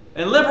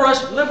 And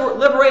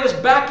liberate us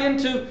back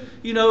into,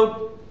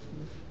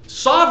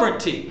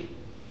 sovereignty.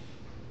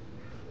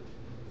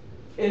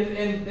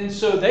 And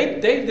so they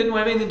didn't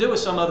have anything to do with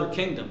some other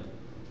kingdom.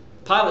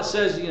 Pilate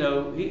says,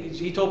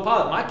 he told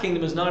Pilate, my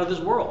kingdom is not of this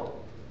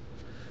world.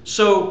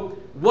 So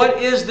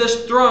what is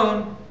this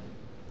throne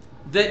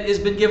that has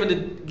been given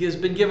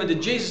to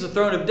Jesus? The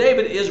throne of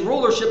David is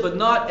rulership, but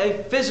not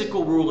a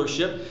physical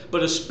rulership,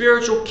 but a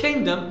spiritual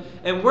kingdom.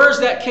 And where's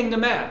that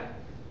kingdom at?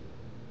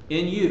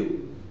 In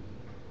you.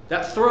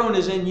 That throne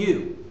is in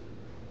you,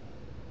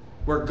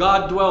 where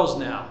God dwells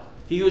now.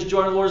 He who is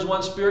joined to the Lord is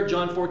one spirit.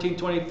 John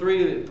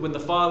 14:23. When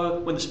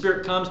the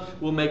Spirit comes,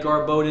 we'll make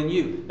our abode in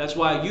you. That's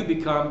why you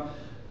become,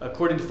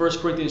 according to 1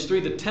 Corinthians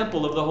 3, the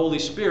temple of the Holy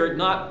Spirit.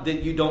 Not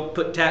that you don't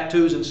put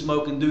tattoos and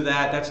smoke and do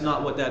that. That's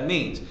not what that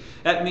means.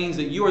 That means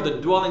that you are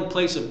the dwelling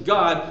place of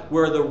God,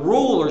 where the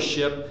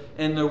rulership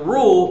and the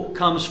rule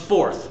comes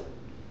forth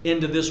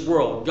into this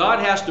world. God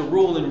has to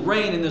rule and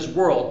reign in this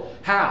world.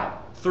 How?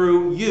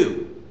 Through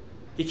you.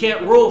 He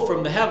can't rule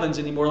from the heavens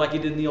anymore like he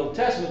did in the Old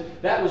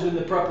Testament. That was in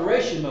the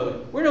preparation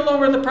mode. We're no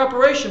longer in the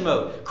preparation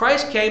mode.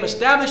 Christ came,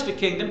 established the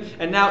kingdom,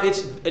 and now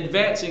it's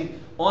advancing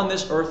on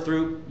this earth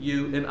through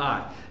you and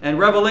I. And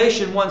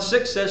Revelation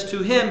 1:6 says,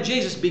 to him,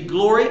 Jesus, be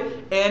glory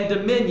and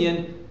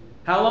dominion.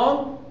 How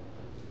long?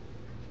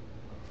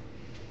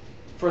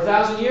 For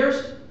 1,000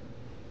 years?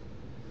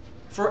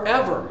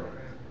 Forever.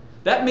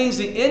 That means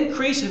the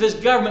increase of his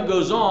government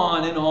goes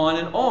on and on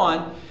and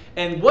on.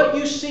 And what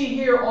you see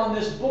here on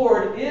this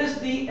board is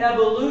the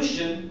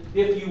evolution,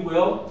 if you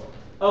will,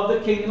 of the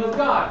kingdom of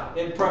God.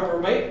 In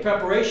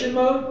preparation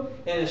mode,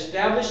 in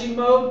establishing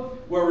mode,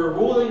 where we're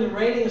ruling and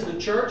reigning as the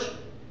church,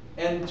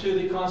 and to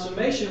the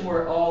consummation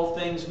where all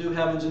things, new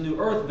heavens and new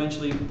earth,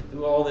 eventually,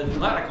 all that,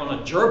 not like on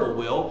a gerbil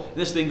wheel.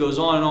 This thing goes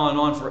on and on and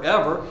on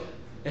forever.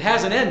 It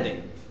has an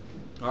ending.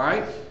 All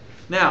right?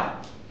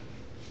 Now,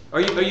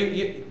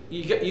 you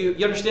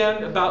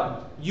understand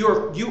about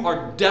you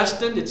are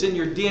destined, it's in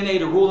your DNA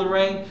to rule and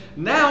reign.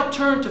 Now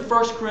turn to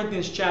 1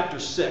 Corinthians chapter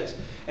 6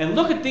 and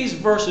look at these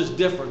verses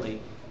differently.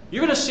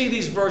 You're going to see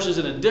these verses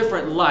in a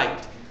different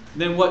light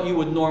than what you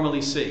would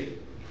normally see.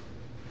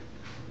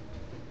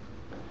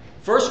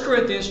 1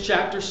 Corinthians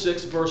chapter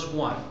 6 verse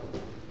 1.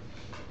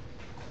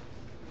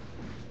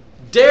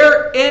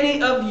 Dare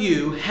any of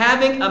you,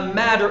 having a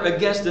matter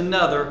against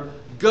another,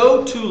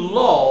 go to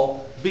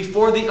law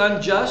before the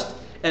unjust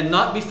and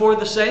not before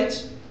the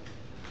saints?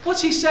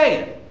 What's he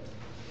saying?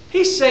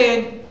 He's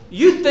saying,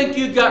 you think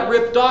you got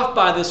ripped off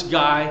by this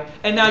guy,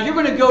 and now you're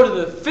going to go to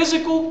the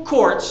physical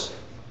courts,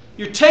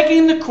 you're taking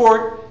him to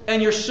court,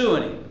 and you're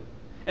suing him.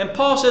 And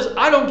Paul says,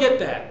 I don't get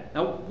that.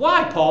 Now,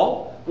 why,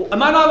 Paul?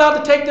 Am I not allowed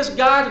to take this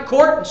guy to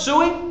court and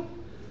sue him?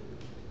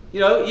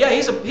 Yeah,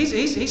 he's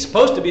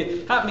supposed to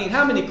be. I mean,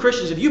 how many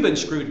Christians have you been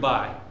screwed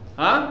by?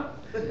 Huh?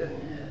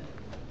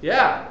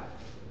 Yeah.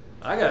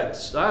 I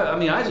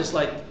just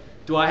like,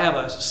 do I have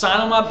a sign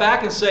on my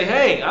back and say,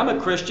 hey, I'm a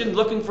Christian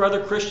looking for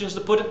other Christians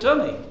to put it to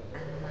me?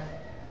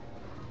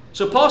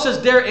 So Paul says,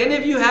 dare any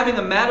of you having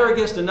a matter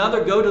against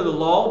another go to the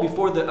law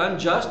before the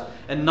unjust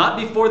and not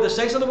before the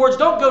saints? In other words,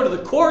 don't go to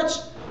the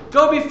courts.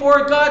 Go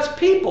before God's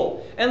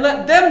people and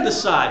let them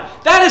decide.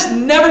 That is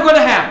never going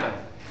to happen.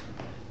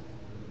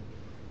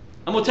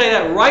 I'm going to tell you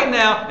that right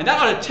now, and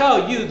that ought to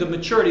tell you the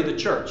maturity of the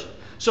church.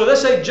 So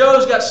let's say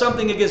Joe's got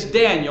something against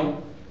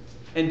Daniel,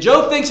 and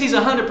Joe thinks he's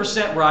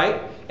 100%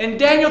 right, and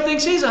Daniel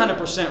thinks he's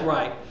 100%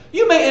 right.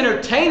 You may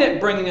entertain it,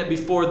 bringing it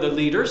before the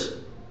leaders,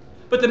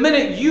 but the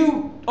minute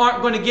you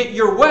aren't going to get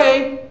your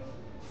way,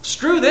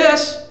 screw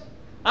this.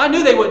 I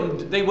knew they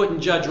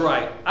wouldn't judge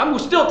right. I'm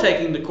still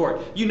taking them to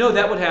court. You know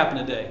that would happen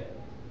today.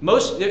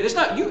 It's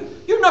not you.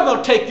 You're not going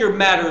to take your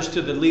matters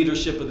to the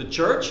leadership of the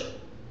church,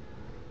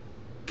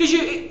 because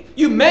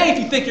you may if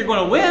you think you're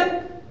going to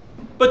win,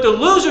 but the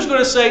loser's going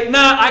to say,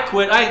 "Nah, I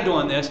quit. I ain't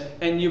doing this,"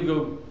 and you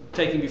go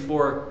take him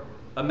before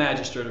a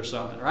magistrate or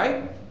something,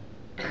 right?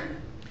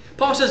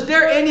 Paul says,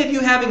 "Dare any of you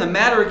having a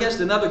matter against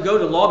another go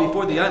to law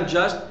before the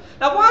unjust?"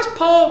 Now, why has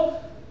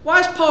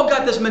Paul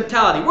got this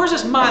mentality? Where's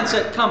this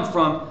mindset come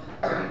from?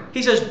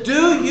 He says,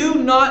 "Do you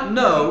not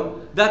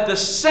know that the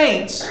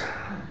saints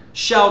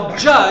shall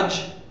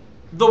judge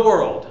the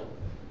world?"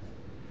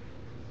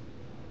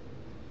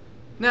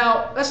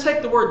 Now, let's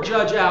take the word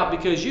judge out,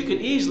 because you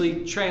could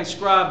easily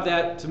transcribe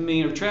that to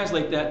mean, or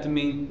translate that to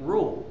mean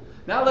rule.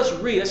 Now let's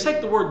read. Let's take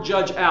the word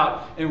judge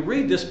out and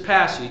read this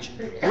passage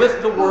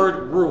with the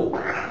word rule.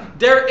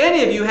 "Dare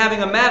any of you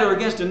having a matter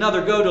against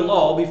another go to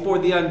law before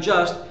the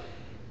unjust,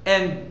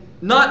 and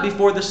not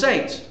before the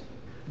saints?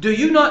 Do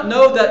you not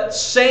know that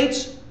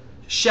saints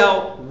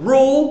shall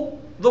rule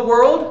the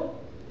world?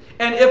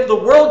 And if the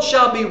world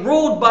shall be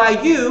ruled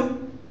by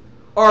you,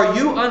 are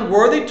you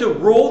unworthy to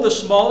rule the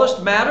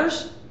smallest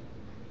matters?"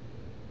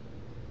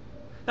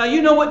 Now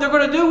you know what they're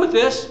going to do with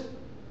this.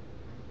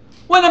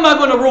 When am I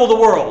going to rule the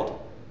world?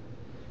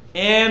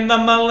 In the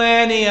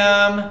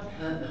millennium.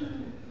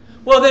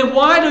 Well, then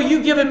why are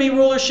you giving me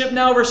rulership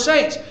now over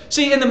saints?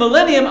 See, in the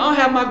millennium, I'll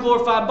have my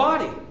glorified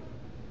body.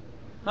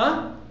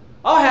 Huh?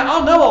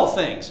 I'll know all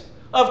things.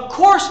 Of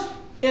course,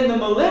 in the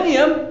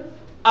millennium,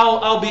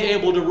 I'll be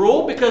able to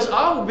rule, because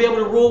I'll be able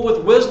to rule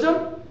with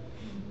wisdom,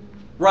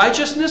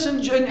 righteousness, and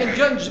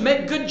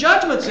make good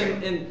judgments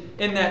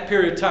in that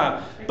period of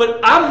time.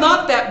 But I'm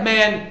not that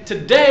man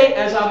today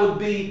as I would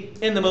be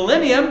in the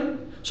millennium.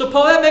 So,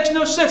 Paul, that makes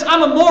no sense.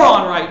 I'm a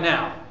moron right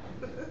now.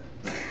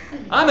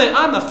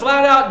 I'm a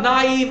flat-out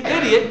naive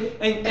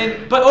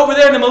idiot. But over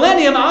there in the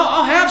millennium,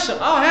 I'll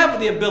have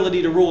the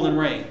ability to rule and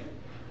reign.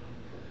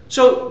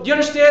 So, do you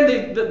understand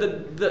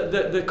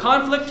the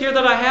conflict here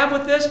that I have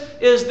with this?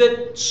 Is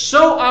that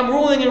so I'm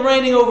ruling and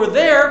reigning over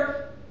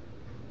there,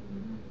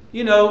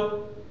 you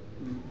know,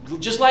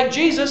 just like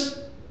Jesus.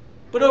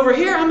 But over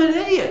here, I'm an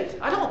idiot.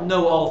 I don't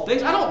know all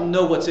things. I don't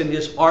know what's in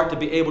his heart to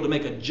be able to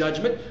make a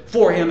judgment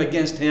for him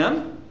against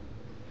him.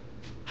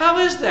 How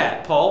is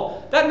that,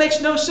 Paul? That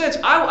makes no sense.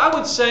 I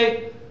would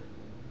say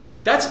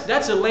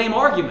that's a lame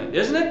argument,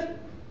 isn't it?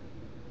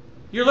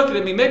 You're looking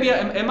at me. Maybe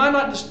am I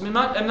not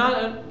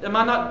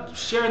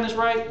sharing this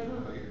right?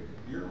 No,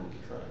 you're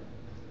trying.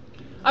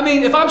 I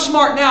mean, if I'm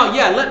smart now,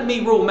 yeah, let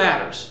me rule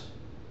matters,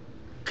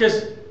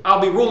 because I'll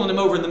be ruling them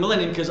over in the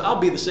millennium, because I'll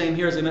be the same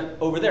here as I'm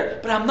over there.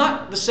 But I'm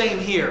not the same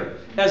here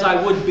as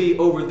I would be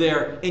over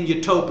there in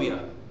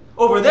Utopia.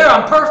 Over there,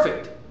 I'm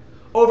perfect.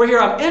 Over here,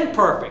 I'm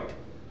imperfect.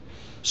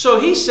 So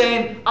he's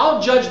saying,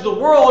 I'll judge the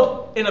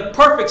world in a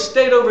perfect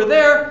state over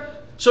there.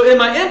 So in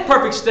my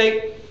imperfect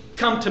state,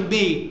 come to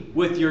me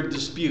with your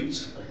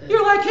disputes.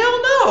 You're like,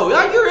 hell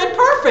no, you're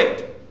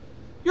imperfect.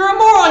 You're a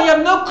moron. You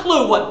have no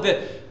clue what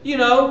the, you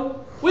know.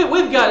 We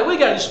got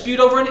a dispute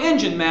over an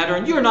engine matter,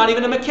 and you're not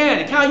even a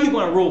mechanic. How are you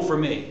going to rule for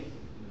me?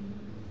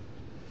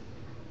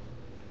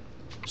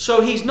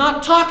 So he's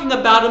not talking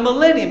about a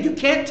millennium. You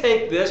can't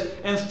take this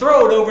and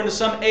throw it over into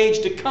some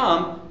age to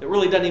come that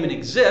really doesn't even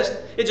exist.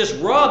 It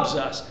just robs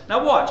us.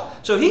 Now watch.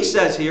 So he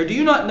says here, do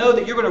you not know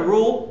that you're going to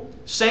rule?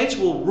 Saints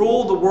will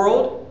rule the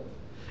world.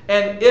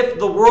 And if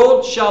the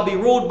world shall be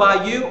ruled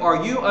by you,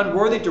 are you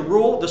unworthy to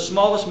rule the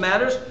smallest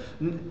matters?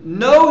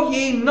 Know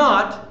ye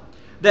not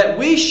that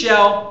we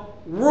shall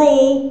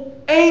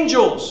rule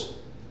angels?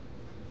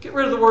 Get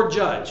rid of the word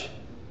judge,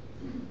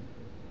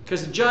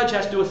 because the judge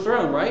has to do with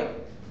throne, right?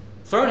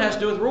 Throne has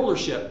to do with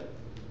rulership.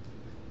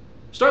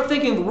 Start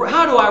thinking,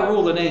 how do I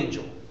rule an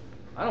angel?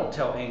 I don't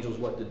tell angels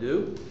what to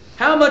do.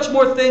 How much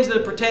more things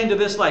that pertain to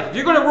this life? If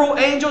you're going to rule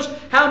angels,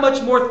 how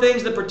much more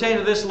things that pertain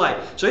to this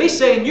life? So he's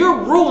saying you're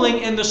ruling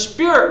in the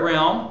spirit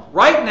realm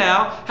right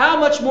now. How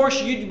much more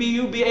should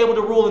you be able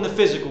to rule in the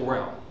physical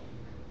realm?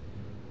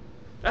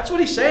 That's what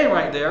he's saying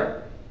right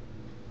there.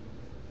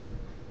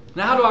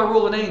 Now, how do I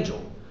rule an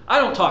angel? I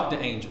don't talk to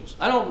angels.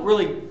 I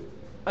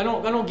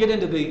don't get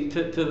into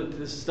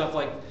the stuff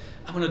like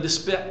I'm going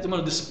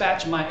to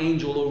dispatch my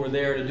angel over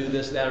there to do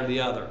this, that, or the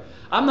other.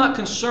 I'm not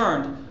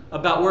concerned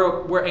about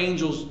where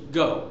angels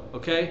go.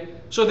 Okay.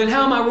 So then,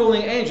 how am I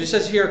ruling angels? It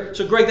says here.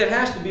 So Greg, that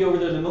has to be over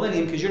there in the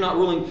millennium, because you're not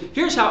ruling.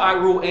 Here's how I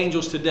rule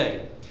angels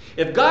today.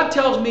 If God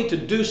tells me to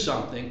do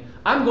something,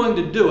 I'm going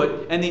to do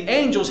it, and the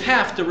angels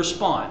have to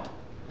respond,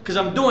 because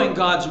I'm doing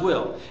God's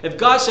will. If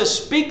God says,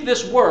 speak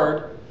this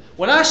word,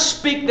 when I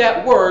speak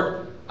that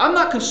word, I'm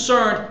not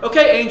concerned,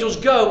 okay, angels,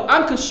 go.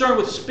 I'm concerned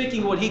with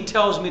speaking what he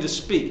tells me to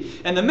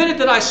speak. And the minute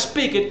that I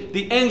speak it,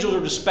 the angels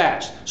are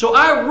dispatched. So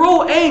I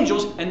rule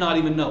angels and not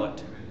even know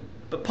it.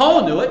 But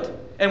Paul knew it,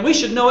 and we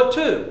should know it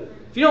too.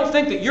 If you don't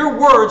think that your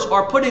words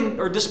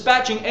are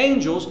dispatching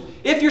angels,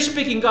 if you're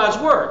speaking God's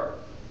word.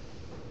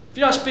 If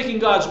you're not speaking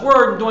God's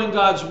word and doing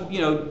God's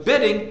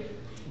bidding,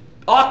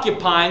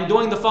 occupying,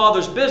 doing the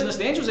Father's business,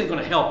 the angels ain't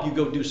going to help you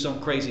go do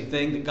some crazy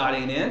thing that God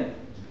ain't in.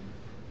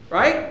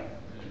 Right?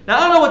 Now, I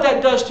don't know what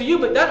that does to you,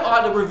 but that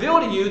ought to reveal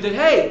to you that,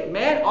 hey,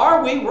 man,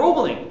 are we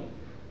ruling?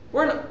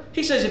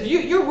 He says, if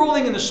you're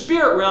ruling in the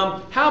spirit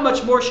realm, how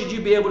much more should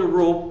you be able to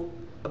rule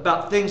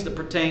about things that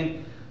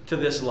pertain to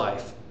this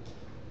life?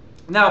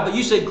 Now, but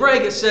you say,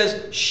 Greg, it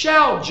says,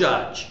 shall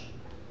judge.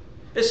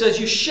 It says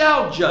you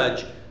shall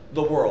judge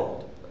the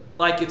world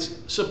like it's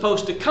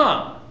supposed to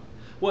come.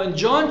 Well, in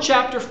John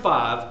chapter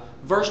 5,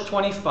 verse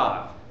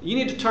 25, you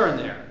need to turn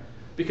there.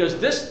 Because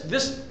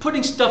this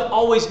putting stuff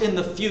always in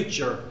the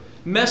future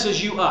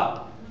messes you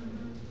up.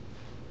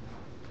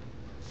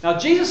 Now,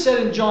 Jesus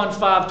said in John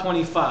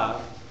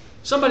 5:25,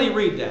 somebody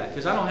read that,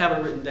 because I don't have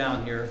it written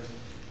down here.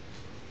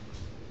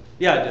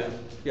 Yeah, I do.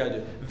 Yeah, I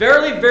do.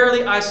 Verily,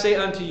 verily, I say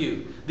unto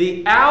you,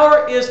 the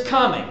hour is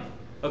coming.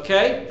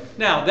 Okay?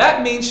 Now,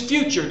 that means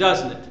future,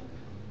 doesn't it?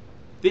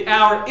 The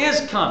hour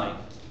is coming.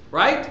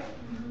 Right?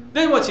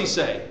 Then what's he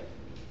say?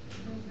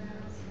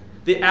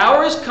 The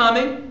hour is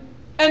coming,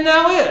 and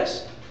now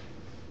is.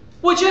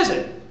 Which is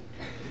it?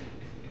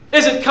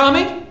 Is it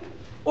coming,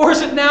 or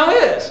is it now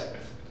is?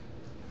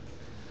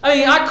 I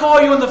mean, I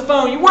call you on the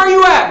phone. Where are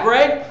you at,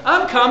 Greg?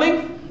 I'm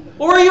coming.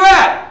 Where are you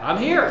at? I'm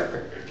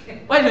here.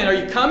 Wait a minute,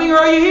 are you coming or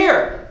are you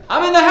here?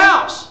 I'm in the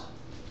house.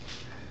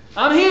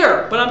 I'm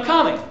here, but I'm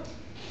coming.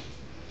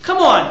 Come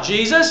on,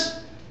 Jesus.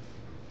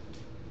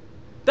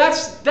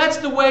 That's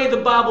the way the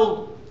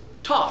Bible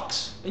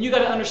talks, and you got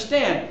to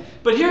understand.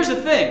 But here's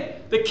the thing.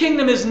 The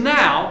kingdom is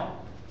now,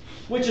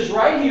 which is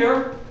right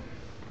here.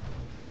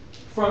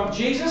 From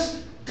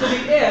Jesus to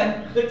the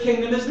end, the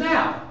kingdom is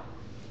now.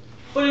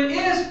 But it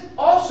is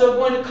also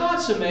going to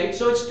consummate,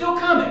 so it's still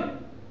coming.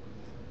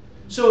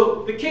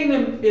 So the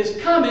kingdom is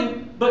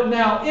coming, but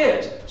now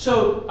is.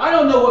 So I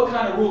don't know what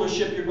kind of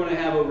rulership you're going to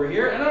have over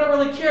here, and I don't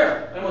really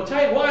care. And I'm going to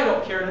tell you why I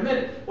don't care in a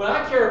minute. What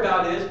I care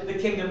about is the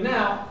kingdom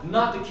now,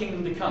 not the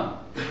kingdom to come.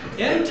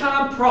 End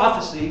time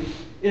prophecy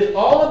is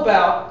all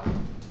about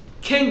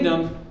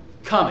kingdom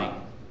coming,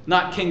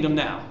 not kingdom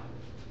now.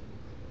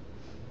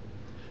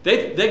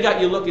 They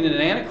got you looking at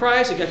an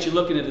Antichrist. They got you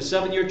looking at a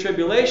 7-year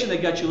tribulation. They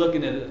got you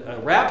looking at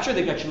a rapture.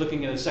 They got you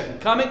looking at a second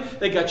coming.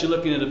 They got you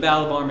looking at a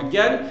battle of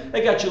Armageddon.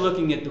 They got you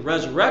looking at the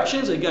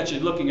resurrections. They got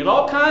you looking at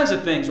all kinds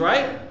of things,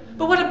 right?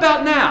 But what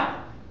about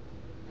now?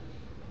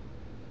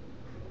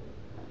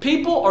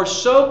 People are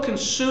so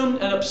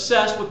consumed and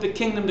obsessed with the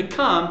kingdom to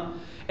come.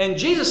 And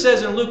Jesus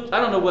says in Luke, I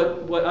don't know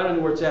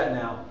where it's at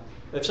now.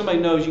 If somebody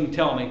knows, you can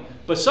tell me.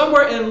 But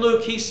somewhere in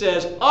Luke, he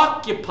says,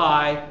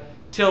 occupy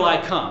till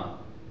I come.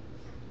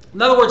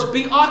 In other words,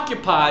 be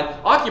occupied.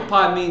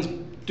 Occupy means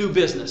do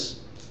business.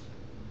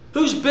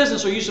 Whose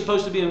business are you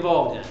supposed to be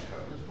involved in?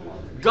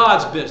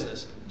 God's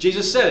business.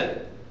 Jesus said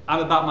it. I'm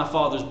about my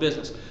Father's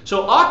business.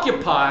 So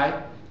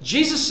occupy,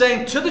 Jesus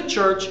saying to the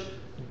church,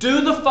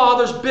 do the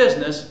Father's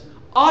business,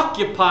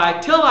 occupy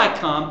till I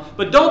come,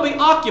 but don't be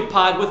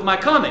occupied with my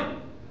coming.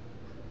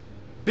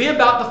 Be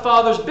about the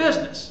Father's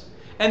business.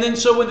 And then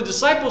so when the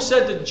disciples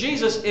said to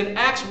Jesus in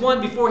Acts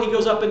 1 before he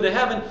goes up into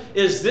heaven,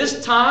 is this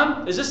the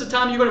time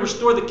you're going to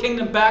restore the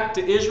kingdom back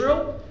to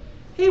Israel?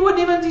 He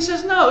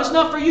says, no, it's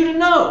not for you to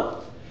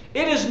know.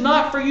 It is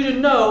not for you to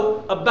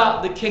know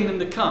about the kingdom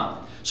to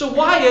come. So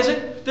why is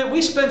it that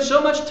we spend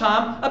so much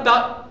time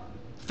about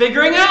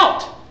figuring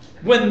out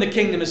when the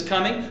kingdom is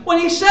coming, when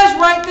he says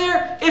right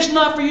there, it's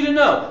not for you to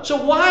know?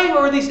 So why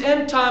are these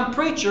end time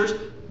preachers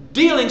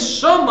dealing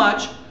so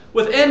much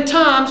with end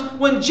times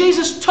when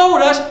Jesus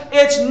told us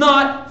it's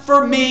not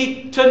for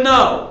me to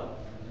know?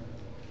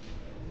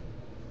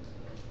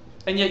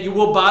 And yet you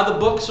will buy the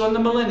books on the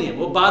millennium.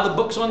 We'll buy the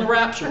books on the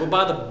rapture. We'll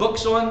buy the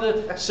books on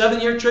the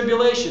 7-year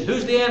tribulation.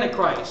 Who's the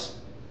Antichrist?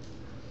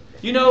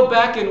 You know,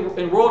 back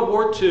in World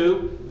War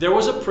II, there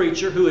was a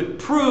preacher who had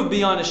proved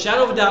beyond a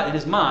shadow of a doubt in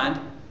his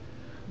mind,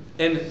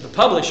 and the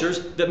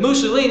publishers, that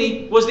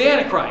Mussolini was the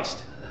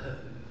Antichrist.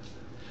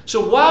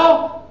 So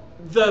while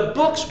the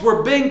books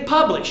were being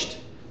published,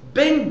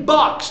 being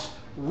boxed,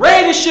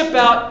 ready to ship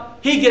out,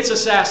 he gets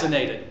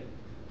assassinated.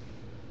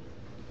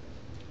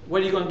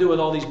 What are you going to do with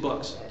all these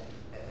books?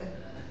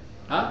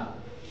 Huh?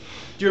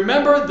 Do you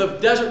remember the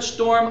Desert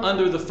Storm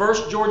under the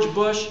first George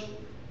Bush?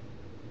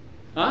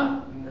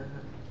 Huh?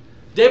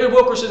 David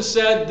Wilkerson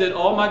said that,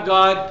 oh my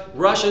God,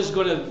 Russia's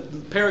going to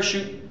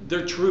parachute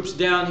their troops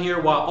down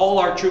here while all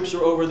our troops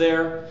are over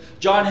there.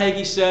 John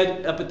Hagee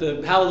said up at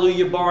the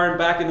Hallelujah Barn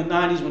back in the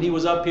 90s when he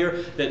was up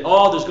here that,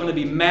 oh, there's going to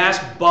be mass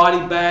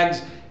body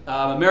bags.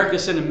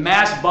 America's sending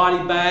mass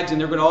body bags and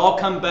they're going to all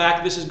come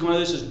back. This is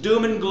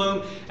doom and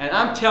gloom. And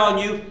I'm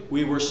telling you,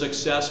 we were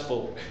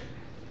successful.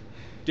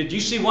 Did you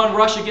see one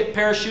Russia get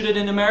parachuted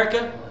in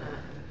America?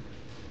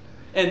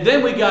 And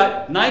then we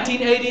got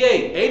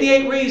 1988.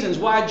 88 reasons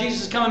why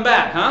Jesus is coming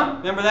back, huh?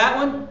 Remember that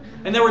one?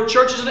 And there were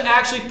churches that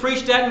actually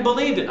preached that and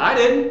believed it. I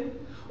didn't.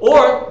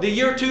 Or the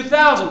year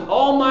 2000.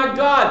 Oh my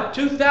God,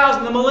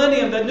 2000, the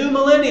millennium, the new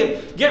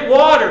millennium. Get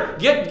water,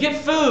 get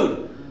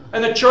food.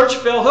 And the church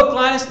fell hook,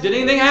 line, and did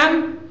anything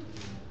happen?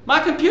 My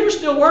computer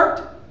still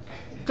worked.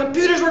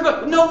 Computers were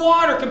good. No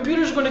water.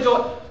 Computers are going to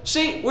go.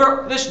 See,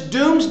 this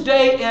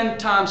doomsday end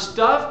time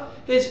stuff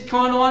is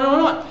going on and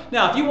on.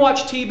 Now, if you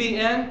watch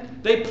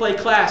TBN, they play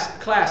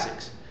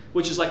classics,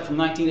 which is like from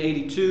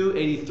 1982,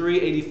 83,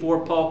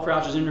 84. Paul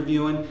Crouch is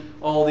interviewing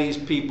all these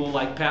people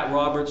like Pat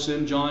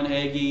Robertson, John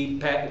Hagee,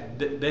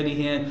 Benny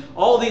Hinn,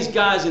 all these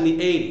guys in the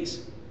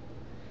 80s.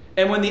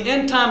 And when the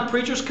end time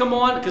preachers come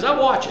on, because I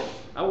watch it,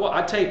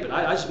 I tape it.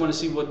 I just want to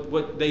see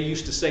what they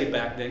used to say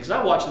back then, because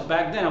I watched it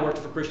back then. I worked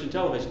for Christian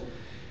television.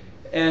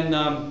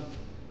 And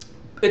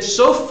it's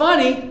so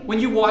funny when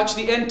you watch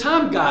the end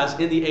time guys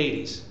in the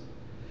 80s.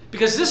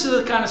 Because this is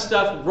the kind of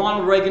stuff,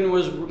 Ronald Reagan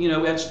was,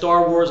 at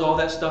Star Wars, all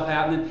that stuff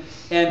happening.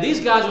 And these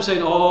guys were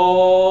saying,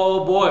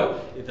 oh boy,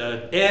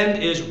 the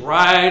end is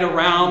right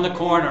around the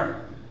corner.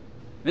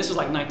 And this is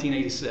like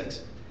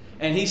 1986.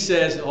 And he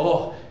says,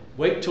 oh,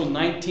 wait till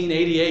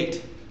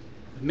 1988.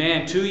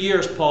 Man, 2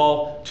 years,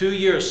 Paul, 2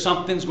 years,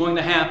 something's going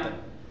to happen.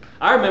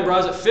 I remember I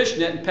was at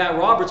Fishnet and Pat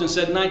Robertson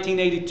said in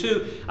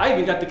 1982, I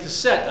even got the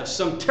cassette of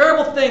some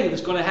terrible thing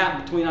that's going to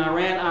happen between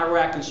Iran and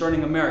Iraq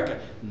concerning America.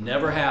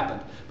 Never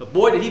happened. But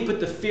boy, did he put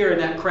the fear in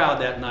that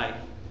crowd that night.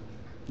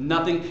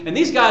 Nothing. And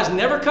these guys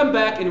never come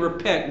back and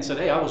repent and said,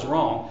 hey, I was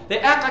wrong. They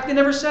act like they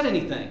never said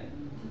anything.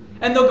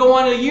 And they'll go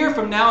on a year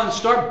from now and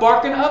start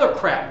barking other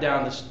crap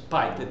down this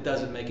pipe that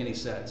doesn't make any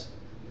sense.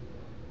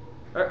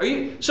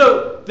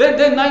 So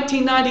then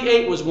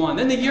 1998 was one.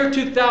 Then the year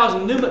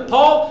 2000,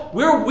 Paul,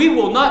 we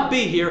will not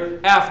be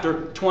here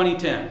after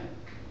 2010.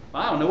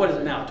 I don't know, what is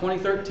it now?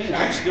 2013?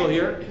 I'm still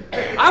here.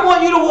 I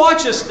want you to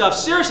watch this stuff.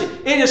 Seriously,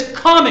 it is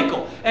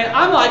comical. And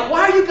I'm like,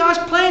 why are you guys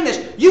playing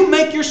this? You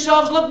make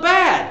yourselves look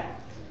bad.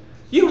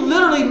 You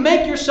literally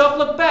make yourself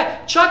look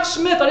bad. Chuck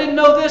Smith, I didn't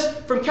know this,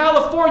 from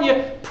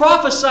California,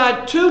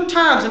 prophesied 2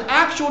 times an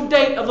actual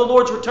date of the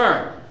Lord's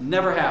return.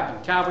 Never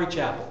happened. Calvary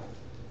Chapel.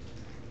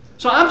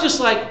 So I'm just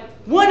like,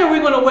 when are we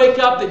going to wake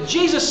up that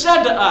Jesus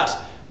said to us,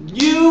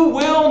 you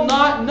will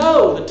not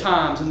know the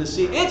times and the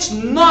seasons. It's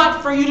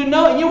not for you to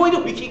know. And you know what we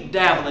do? We keep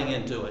dabbling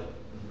into it.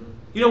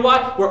 You know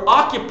what? We're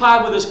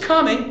occupied with His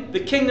coming, the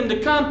kingdom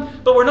to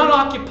come, but we're not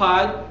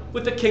occupied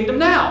with the kingdom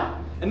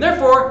now. And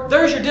therefore,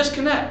 there's your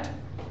disconnect.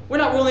 We're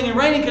not ruling and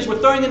reigning because we're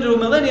throwing into a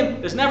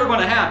millennium that's never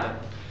going to happen.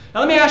 Now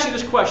let me ask you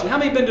this question. How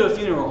many have been to a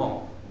funeral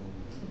home?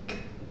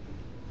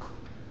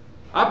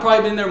 I've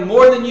probably been there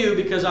more than you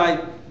because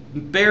I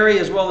bury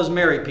as well as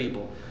marry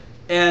people.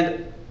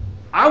 And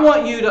I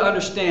want you to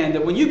understand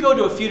that when you go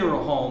to a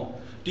funeral home,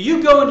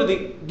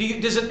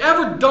 does it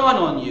ever dawn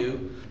on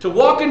you to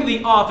walk into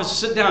the office and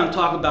sit down and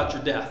talk about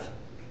your death?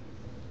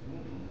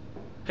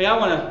 Hey, I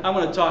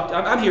want to talk.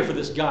 I'm here for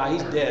this guy.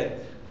 He's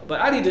dead,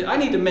 but I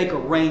need to make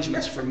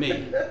arrangements for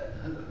me.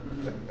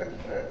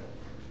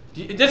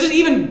 Does it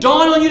even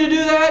dawn on you to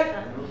do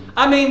that?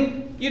 I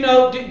mean, do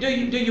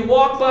you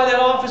walk by that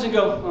office and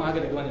go, oh, I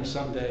got to go in there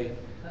someday.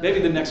 Maybe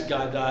the next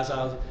guy dies.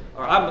 I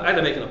had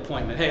to make an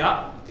appointment. Hey,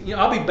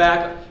 I'll be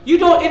back. It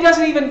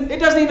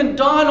doesn't even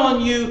dawn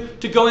on you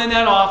to go in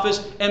that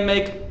office and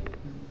make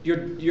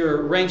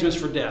your arrangements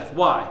for death.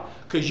 Why?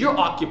 Because you're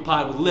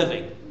occupied with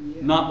living,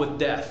 not with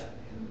death.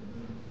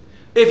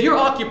 If you're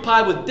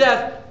occupied with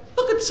death,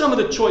 look at some of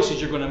the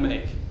choices you're going to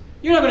make.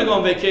 You're not going to go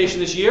on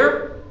vacation this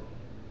year.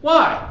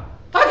 Why?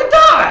 I could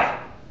die.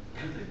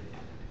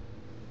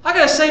 I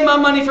got to save my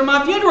money for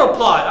my funeral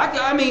plot.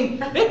 I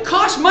mean, it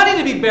costs money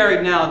to be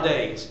buried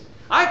nowadays.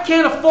 I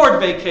can't afford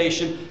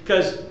vacation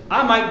because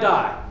I might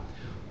die.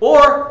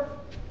 Or,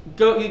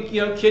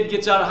 kid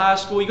gets out of high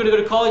school. You going to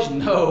go to college?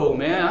 No,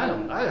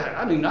 man.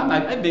 I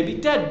may be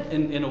dead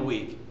in a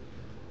week.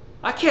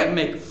 I can't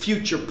make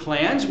future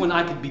plans when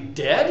I could be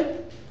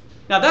dead.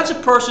 Now, that's a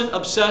person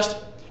obsessed.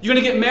 You're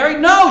going to get married?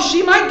 No,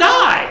 she might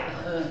die.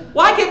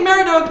 Why get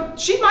married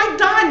she might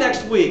die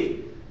next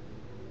week.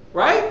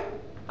 Right?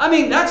 I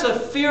mean, that's a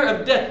fear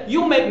of death.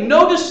 You'll make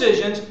no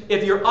decisions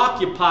if you're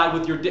occupied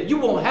with your death. You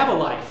won't have a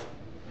life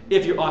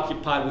if you're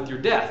occupied with your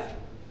death.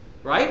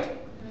 Right?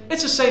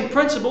 It's the same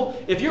principle.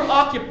 If you're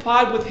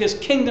occupied with His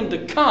kingdom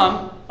to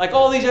come, like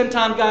all these end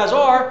time guys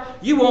are,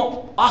 you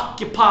won't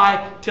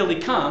occupy till He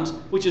comes,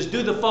 which is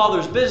do the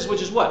Father's business,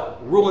 which is what?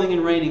 Ruling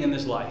and reigning in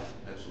this life.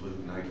 That's Luke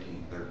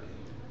 19:13.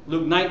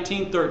 Luke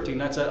 19:13.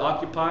 That's that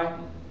occupy.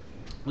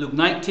 Luke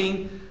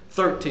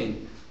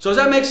 19:13. So does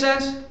that make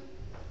sense?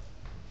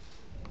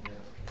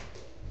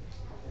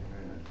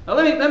 Now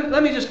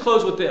let me just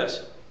close with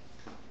this.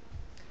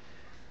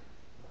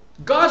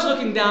 God's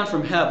looking down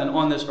from heaven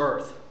on this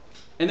earth.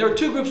 And there are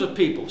 2 groups of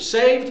people,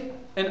 saved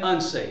and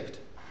unsaved.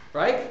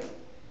 Right?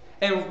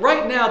 And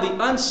right now the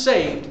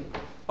unsaved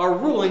are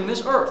ruling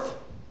this earth.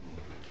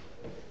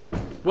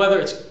 Whether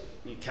it's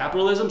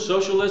capitalism,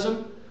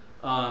 socialism,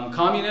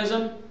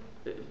 communism,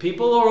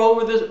 people are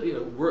over this.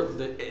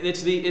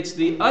 It's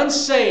the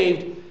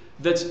unsaved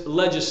that's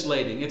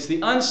legislating. It's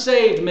the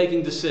unsaved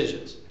making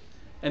decisions.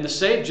 And the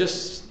saved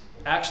just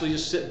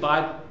sit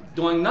by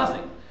doing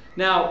nothing.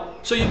 Now,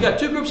 so you've got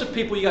two groups of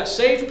people. You got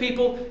saved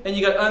people and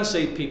you got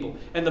unsaved people.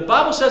 And the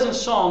Bible says in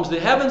Psalms, the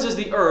heavens is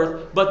the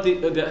earth, but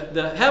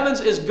the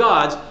heavens is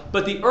God's,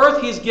 but the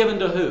earth He's given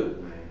to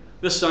who?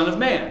 The Son of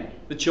Man,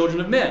 the children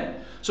of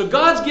men. So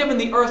God's given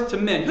the earth to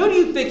men. Who do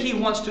you think He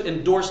wants to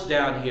endorse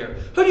down here?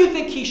 Who do you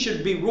think He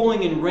should be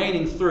ruling and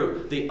reigning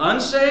through? The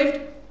unsaved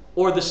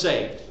or the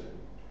saved?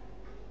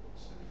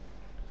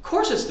 Of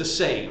course it's the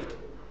saved.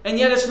 And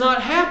yet it's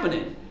not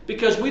happening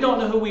because we don't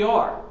know who we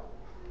are.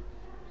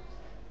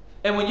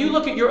 And when you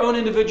look at your own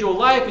individual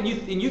life and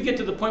you get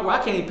to the point where I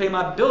can't even pay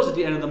my bills at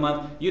the end of the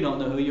month, you don't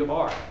know who you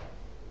are. Do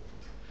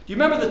you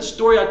remember the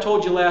story I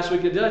told you last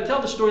week? Did I tell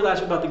the story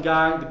last week about the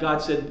guy that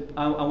God said,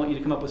 I want you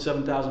to come up with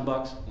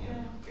 $7,000?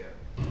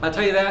 Yeah. I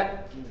tell you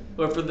that?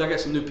 Or I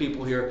got some new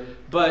people here.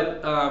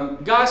 But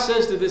God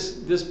says to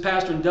this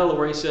pastor in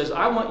Delaware, He says,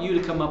 I want you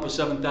to come up with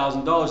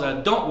 $7,000.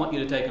 I don't want you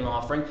to take an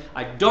offering.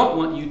 I don't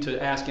want you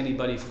to ask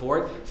anybody for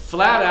it.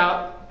 Flat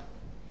out.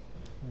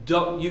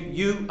 I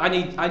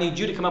need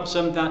you to come up with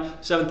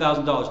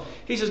 $7,000.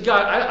 He says,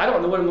 God, I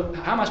don't know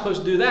how am I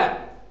supposed to do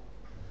that?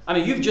 I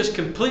mean, you've just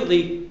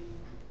completely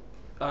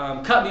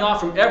cut me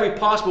off from every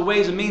possible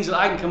ways and means that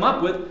I can come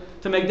up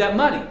with to make that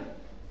money.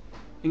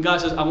 And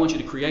God says, I want you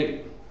to create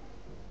it.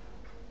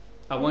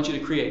 I want you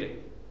to create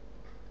it.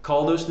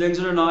 Call those things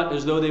that are not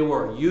as though they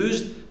were.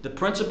 Use the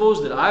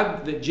principles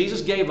that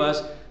Jesus gave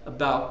us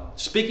about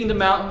speaking to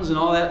mountains and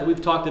all that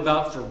we've talked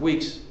about for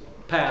weeks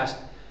past.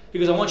 He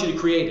goes, I want you to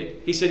create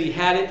it. He said he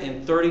had it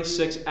in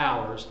 36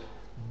 hours.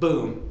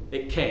 Boom,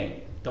 it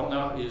came. Don't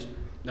know.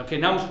 Okay,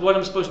 now what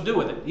am I supposed to do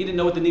with it? He didn't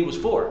know what the need was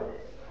for.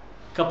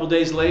 A couple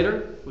days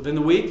later, within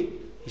the week,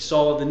 he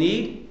saw the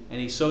need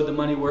and he sowed the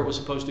money where it was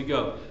supposed to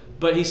go.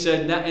 But he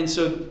said, and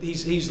so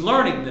he's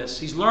learning this.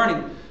 He's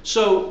learning.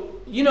 So,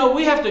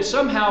 we have to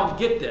somehow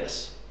get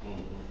this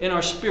in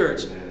our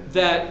spirits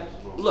that,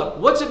 look,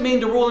 what's it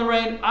mean to rule and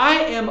reign? I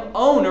am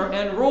owner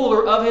and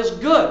ruler of His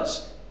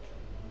goods.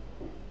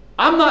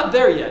 I'm not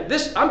there yet.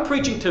 I'm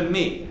preaching to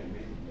me.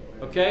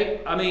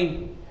 Okay? I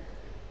mean,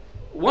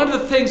 one of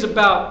the things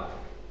about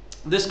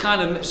this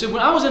kind of... See,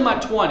 when I was in my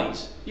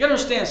 20s, you got to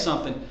understand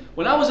something.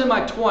 When I was in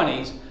my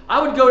 20s,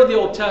 I would go to the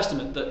Old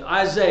Testament, the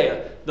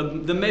Isaiah,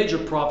 the major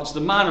prophets,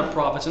 the minor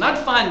prophets, and I'd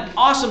find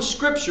awesome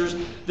scriptures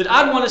that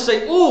I'd want to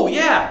say, oh,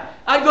 yeah.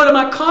 I'd go to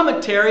my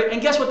commentary,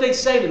 and guess what they'd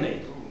say to me?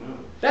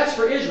 That's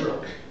for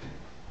Israel.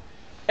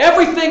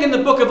 Everything in the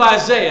book of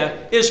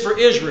Isaiah is for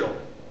Israel.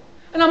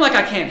 And I'm like,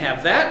 I can't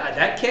have that.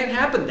 That can't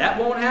happen. That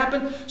won't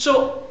happen.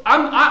 So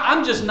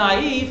I'm just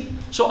naive.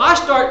 So I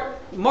start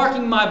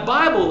marking my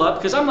Bible up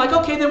because I'm like,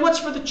 okay, then what's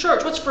for the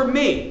church? What's for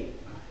me?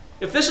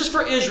 If this is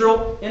for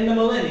Israel in the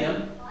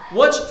millennium,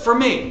 what's for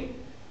me?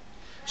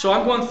 So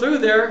I'm going through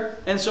there,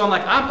 and so I'm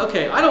like,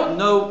 okay, I don't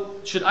know,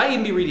 should I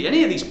even be reading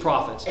any of these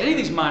prophets, any of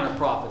these minor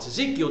prophets,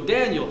 Ezekiel,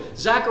 Daniel,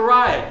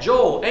 Zechariah,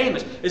 Joel,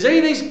 Amos, is any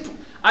of these,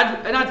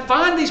 I'd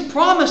find these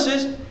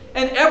promises.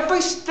 And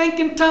every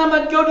stinking time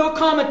I'd go to a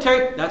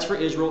commentary, that's for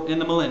Israel in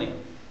the millennium.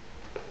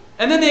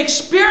 And then the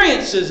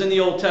experiences in the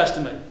Old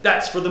Testament,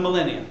 that's for the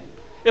millennium.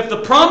 If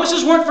the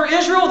promises weren't for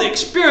Israel, the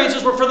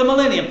experiences were for the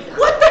millennium.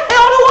 What the hell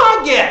do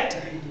I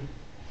get?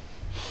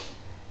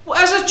 Well,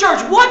 as a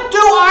church, what do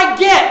I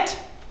get?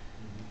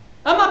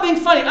 I'm not being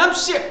funny. I'm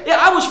serious. Yeah,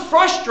 I was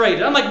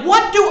frustrated. I'm like,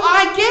 what do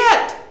I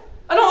get?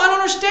 I don't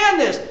understand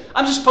this.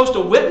 I'm just supposed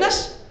to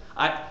witness?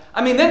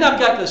 I mean, then I've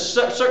got this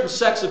certain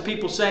sects of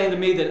people saying to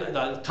me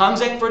that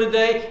tongues ain't for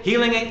today,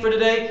 healing ain't for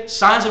today,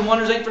 signs and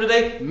wonders ain't for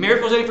today,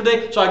 miracles ain't for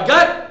today. So I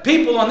got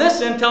people on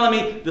this end telling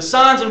me the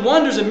signs and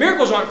wonders and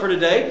miracles aren't for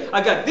today.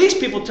 I got these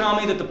people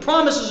telling me that the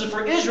promises are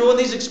for Israel and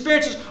these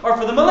experiences are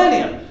for the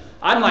millennium.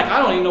 I'm like, I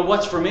don't even know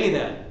what's for me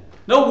then.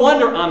 No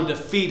wonder I'm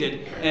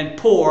defeated and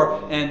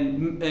poor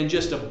and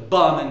just a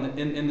bum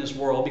in this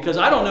world because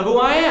I don't know who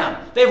I am.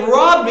 They've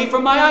robbed me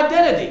from my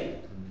identity.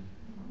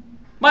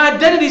 My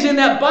identity's in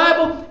that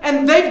Bible,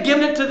 and they've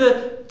given it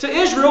to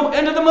Israel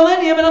and to the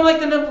millennium, and I'm like,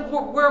 then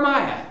where am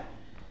I at?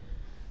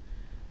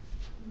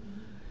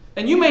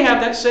 And you may have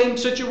that same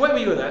situation.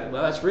 You go,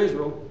 well, that's for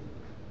Israel.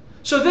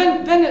 So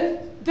then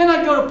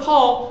I'd go to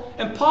Paul,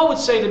 and Paul would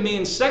say to me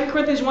in 2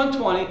 Corinthians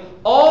 1:20,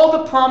 all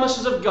the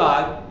promises of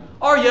God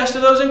are yes to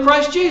those in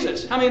Christ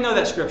Jesus. How many know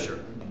that scripture?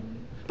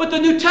 But the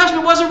New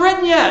Testament wasn't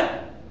written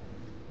yet.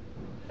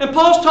 And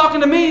Paul's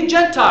talking to me,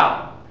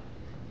 Gentile.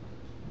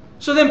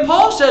 So then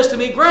Paul says to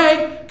me,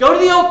 Greg, go to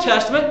the Old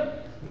Testament,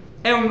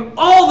 and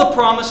all the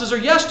promises are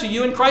yes to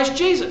you in Christ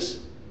Jesus.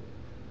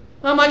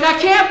 And I'm like, I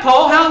can't,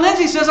 Paul. Hal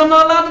Lindsey says I'm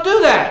not allowed to do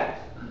that.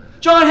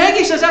 John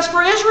Hagee says that's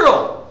for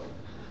Israel.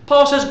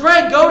 Paul says,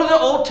 Greg, go to the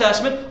Old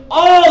Testament.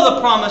 All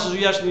the promises are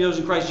yes to those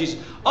in Christ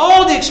Jesus.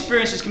 All the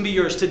experiences can be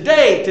yours.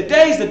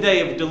 Today's the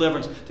day of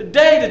deliverance.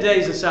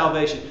 Today's the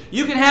salvation.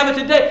 You can have it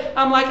today.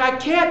 I'm like, I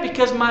can't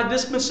because my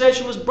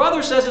dispensationalist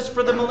brother says it's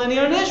for the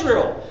millennium in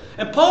Israel.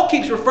 And Paul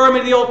keeps referring me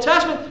to the Old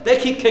Testament. They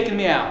keep kicking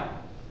me out.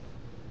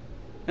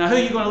 Now, who are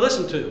you going to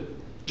listen to?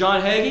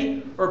 John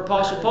Hagee or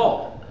Apostle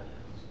Paul?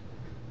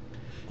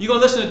 You going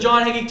to listen to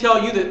John Hagee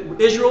tell you that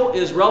Israel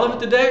is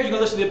relevant today, or are you going to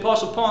listen to the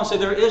Apostle Paul and say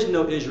there is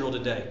no Israel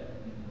today?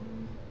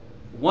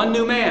 One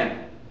new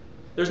man.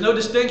 There's no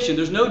distinction.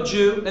 There's no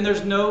Jew, and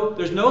there's no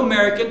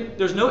American,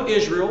 there's no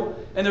Israel,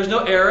 and there's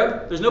no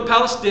Arab, there's no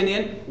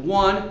Palestinian.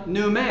 One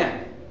new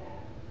man.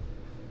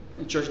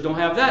 And church don't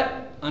have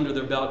that under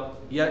their belt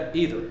yet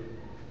either.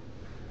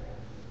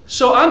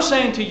 So I'm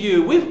saying to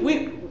you,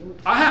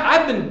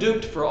 I've been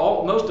duped for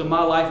most of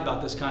my life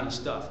about this kind of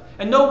stuff.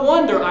 And no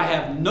wonder I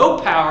have no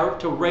power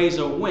to raise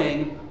a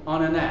wing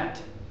on a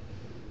gnat.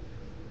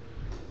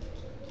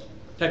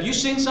 Have you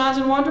seen signs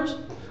and wonders?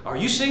 Are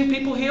you seeing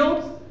people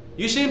healed?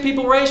 You seeing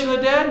people raised from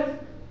the dead?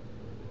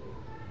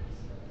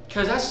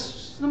 Because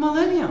that's the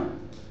millennium.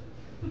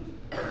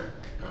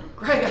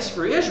 Greg, that's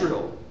for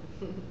Israel.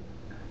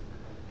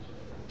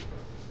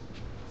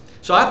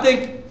 So I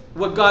think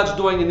what God's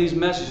doing in these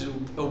messages is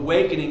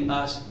awakening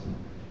us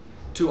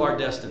to our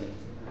destiny,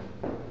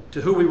 to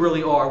who we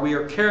really are. We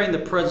are carrying the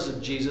presence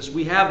of Jesus.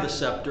 We have the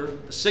scepter.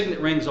 The signet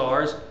ring's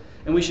ours.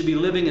 And we should be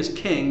living as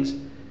kings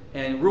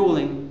and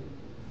ruling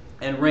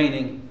and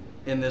reigning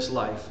in this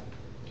life.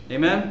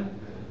 Amen?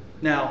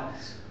 Now,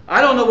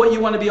 I don't know what you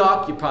want to be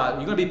occupied.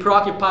 You're going to be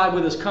preoccupied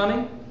with His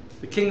coming,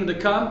 the kingdom to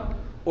come,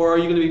 or are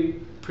you going to be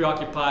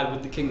preoccupied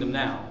with the kingdom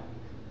now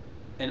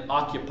and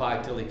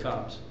occupied till He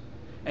comes?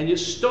 And it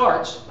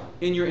starts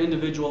in your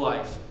individual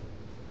life.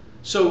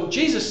 So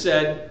Jesus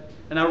said,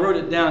 and I wrote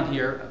it down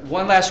here,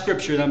 one last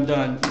scripture and I'm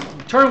done.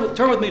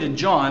 Turn with me to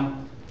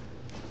John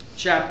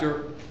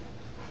chapter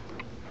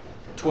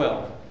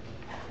 12.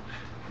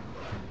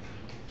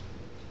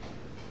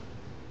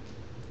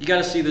 You got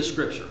to see this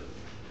scripture,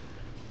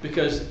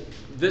 because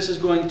this is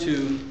going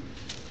to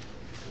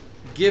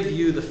give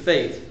you the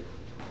faith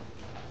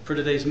for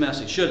today's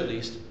message, should at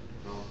least.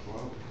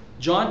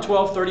 John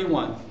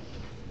 12:31.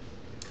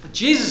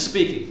 Jesus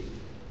speaking.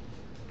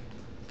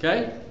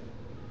 Okay?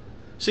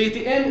 See, at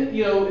the end,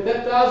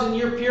 that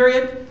 1,000-year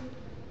period,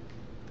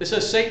 it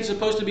says Satan's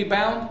supposed to be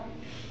bound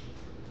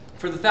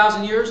for the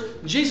 1,000 years.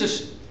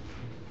 Jesus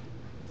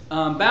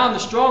bound the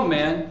strong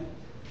man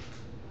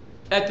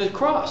at the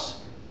cross.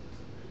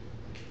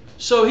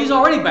 So he's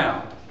already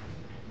bound.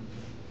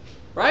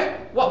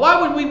 Right?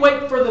 Why would we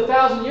wait for the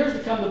 1,000 years to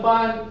come to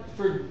bind,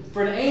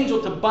 for an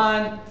angel to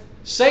bind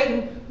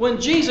Satan, when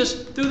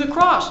Jesus, through the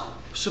cross,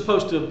 was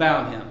supposed to have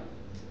bound him?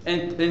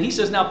 And he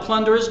says, now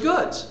plunder his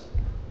goods.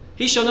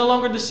 He shall no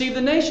longer deceive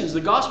the nations.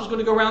 The gospel is going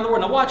to go around the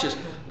world. Now watch this.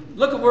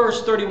 Look at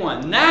verse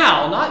 31.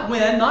 Now, not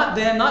when, not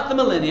then, not the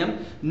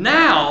millennium.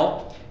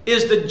 Now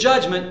is the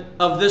judgment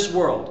of this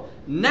world.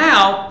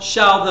 Now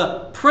shall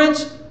the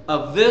prince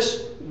of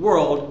this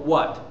world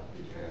what?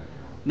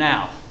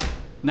 Now.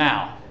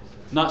 Now.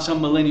 Not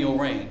some millennial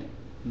reign.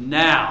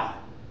 Now.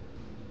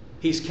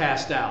 He's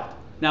cast out.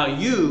 Now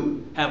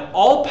you have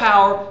all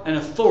power and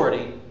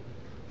authority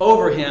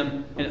over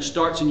him, and it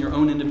starts in your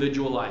own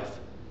individual life.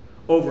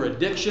 Over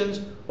addictions,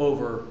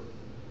 over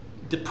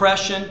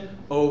depression,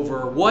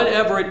 over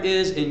whatever it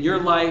is in your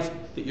life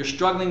that you're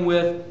struggling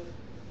with,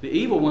 the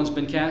evil one's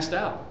been cast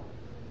out.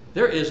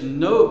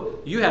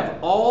 You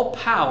have all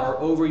power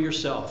over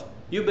yourself.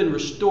 You've been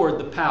restored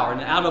the power.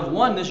 And out of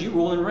oneness, you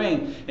rule and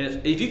reign.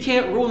 And if you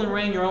can't rule and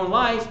reign your own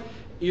life,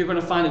 you're going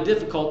to find it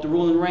difficult to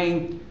rule and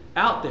reign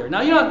out there.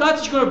 Now, not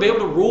that you're going to be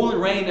able to rule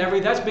and reign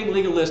that's being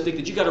legalistic,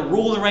 that you got to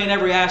rule and reign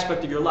every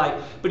aspect of your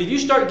life. But if you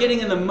start getting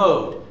in the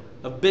mode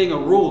of being a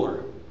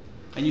ruler,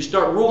 and you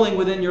start ruling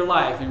within your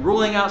life and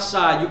ruling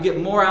outside, you'll get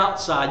more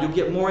outside, you'll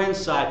get more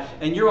inside,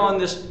 and you're on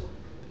this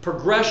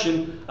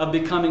progression of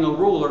becoming a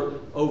ruler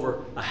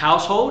over a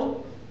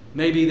household,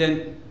 maybe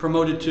then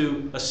promoted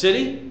to a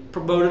city,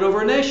 promoted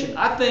over a nation.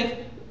 I think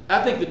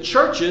the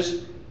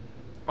churches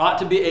ought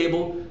to be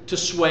able to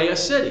sway a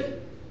city.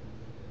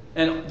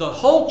 And the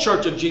whole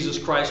church of Jesus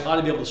Christ ought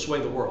to be able to sway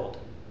the world.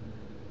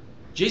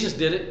 Jesus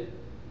did it.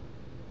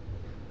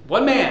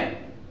 One man.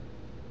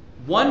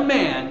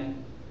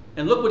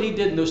 And look what he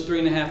did in those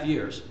 3.5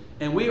 years.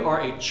 And we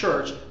are a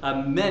church,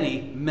 a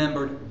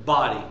many-membered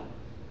body.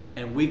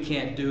 And we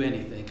can't do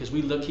anything because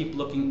we keep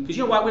looking. Because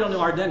you know why? We don't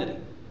know our identity.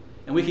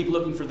 And we keep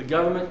looking for the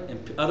government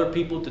and other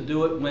people to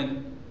do it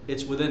when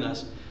it's within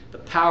us. The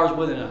power is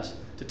within us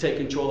to take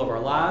control of our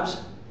lives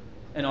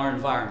and our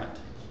environment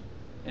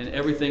and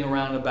everything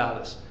around about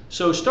us.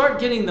 So start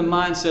getting the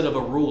mindset of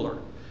a ruler.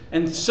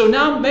 And so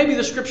now maybe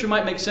the scripture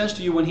might make sense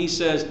to you when he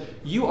says,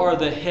 you are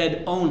the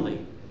head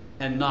only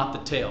and not the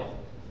tail.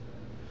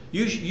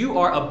 You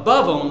are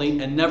above only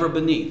and never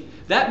beneath.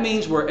 That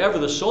means wherever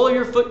the sole of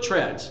your foot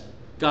treads,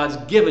 God's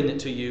given it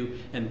to you.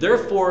 And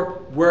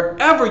therefore,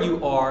 wherever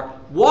you are,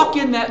 walk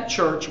in that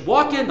church.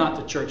 Not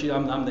the church.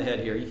 I'm the head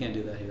here. You can't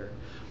do that here.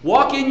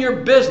 Walk in your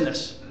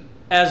business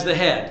as the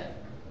head.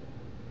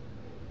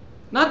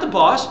 Not the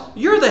boss.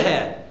 You're the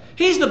head.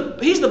 He's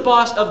the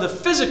boss of the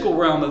physical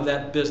realm of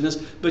that business,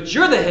 but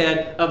you're the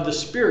head of the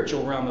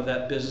spiritual realm of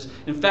that business.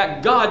 In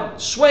fact, God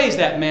sways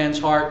that man's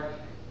heart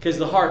because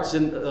the heart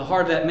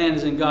of that man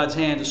is in God's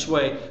hand to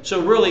sway.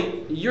 So really,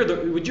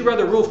 would you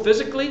rather rule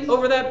physically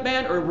over that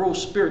man or rule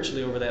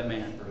spiritually over that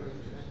man?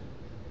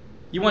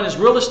 You want his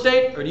real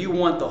estate, or do you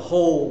want the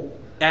whole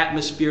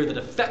atmosphere that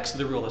affects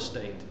the real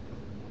estate?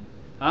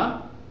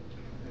 Huh?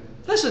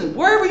 Listen,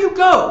 wherever you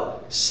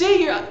go,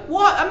 see your,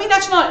 what? I mean,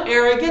 that's not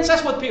arrogance.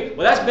 That's what people,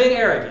 well, that's being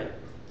arrogant.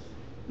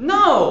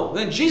 No,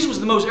 then Jesus was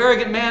the most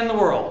arrogant man in the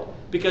world,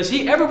 because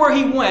everywhere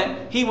he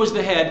went, he was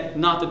the head,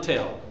 not the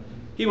tail.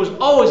 He was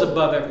always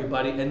above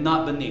everybody and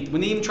not beneath.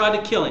 When they even tried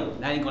to kill him,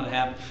 that ain't going to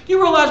happen.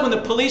 You realize when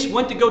the police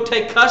went to go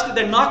take custody,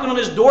 they're knocking on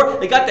his door,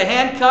 they got the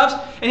handcuffs,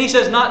 and he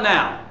says, not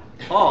now.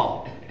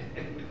 Oh,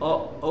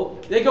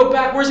 they go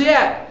back, where's he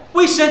at?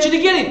 We sent you to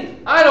get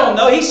him. I don't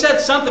know, he said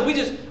something, we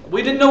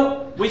didn't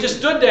know, we just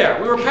stood there,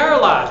 we were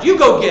paralyzed. You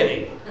go get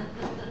him.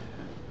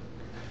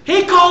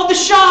 He called the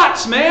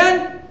shots,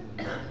 man.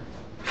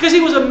 Because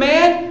he was a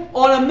man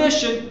on a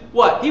mission.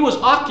 What? He was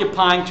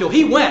occupying till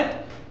he went.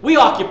 We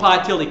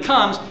occupy till he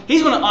comes.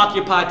 He's going to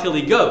occupy till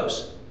he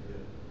goes.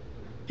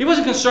 He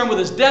wasn't concerned with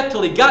his death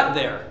till he got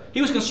there.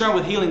 He was concerned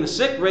with healing the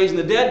sick, raising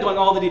the dead, doing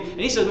all the deeds. And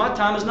he says, my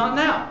time is not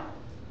now.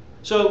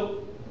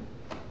 So,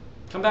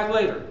 come back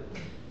later.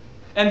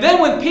 And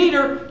then when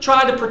Peter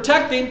tried to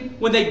protect him,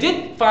 when they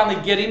did finally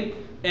get him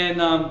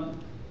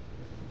and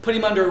put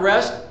him under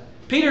arrest,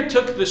 Peter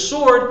took the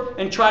sword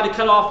and tried to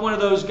cut off one of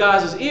those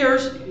guys'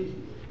 ears.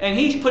 And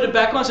he put it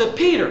back on and said,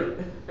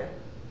 Peter,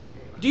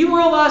 do you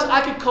realize I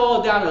could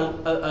call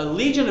down a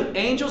legion of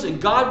angels and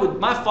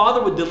my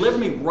Father would deliver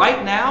me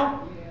right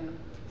now? Yeah.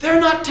 They're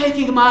not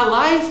taking my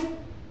life.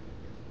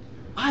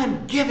 I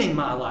am giving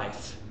my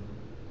life.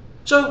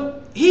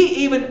 So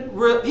he even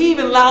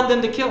allowed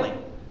them to kill him.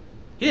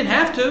 He didn't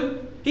have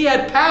to. He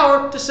had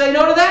power to say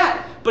no to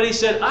that. But he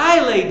said,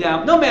 I lay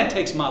down. No man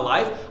takes my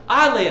life.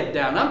 I lay it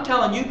down. I'm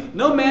telling you,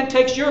 no man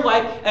takes your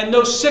life and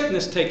no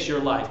sickness takes your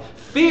life.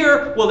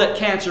 Fear will let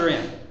cancer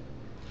in.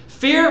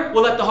 Fear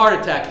will let the heart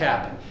attack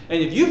happen.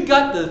 And if you've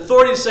got the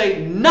authority to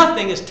say,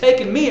 nothing is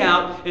taking me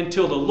out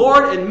until the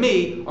Lord and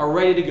me are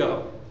ready to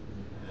go.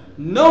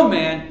 No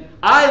man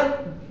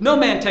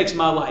takes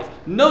my life.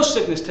 No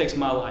sickness takes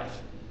my life.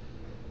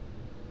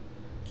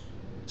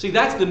 See,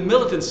 that's the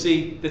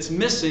militancy that's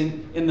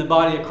missing in the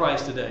body of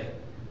Christ today.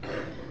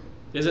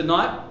 Is it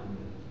not?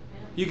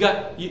 You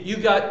got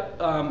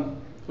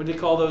what do you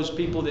call those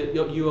people that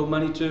you owe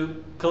money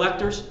to?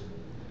 Collectors?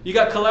 You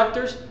got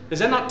collectors? Does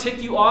that not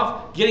tick you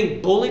off?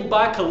 Getting bullied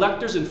by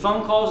collectors and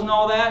phone calls and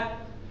all that?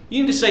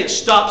 You need to say it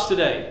stops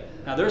today.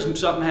 Now there's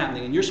something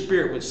happening in your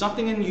spirit when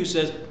something in you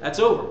says, that's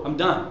over, I'm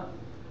done.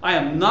 I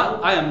am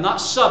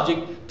not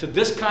subject to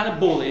this kind of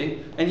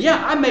bullying. And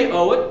yeah, I may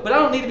owe it, but I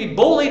don't need to be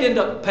bullied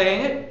into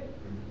paying it.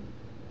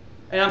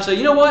 And I'm saying,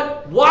 you know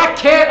what? Why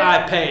can't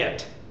I pay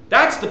it?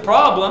 That's the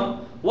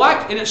problem. Why?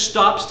 And it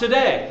stops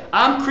today.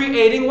 I'm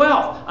creating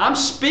wealth. I'm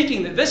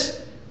speaking that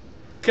this,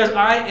 because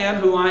I am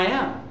who I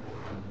am.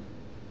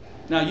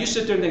 Now you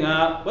sit there and think,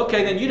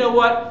 okay, then you know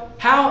what?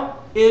 How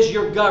is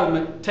your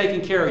government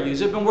taking care of you? Has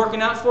it been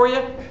working out for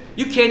you?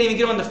 You can't even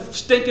get on the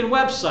stinking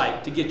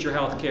website to get your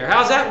health care.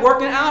 How's that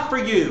working out for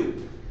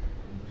you?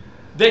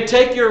 They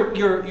take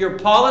your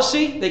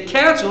policy, they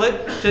cancel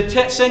it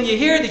to send you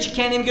here that you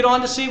can't even get on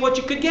to see what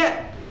you could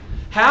get.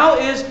 How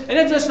is, and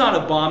it's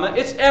not Obama,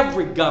 it's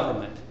every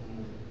government.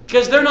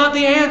 Because they're not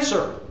the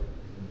answer.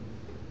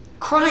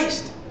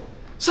 Christ.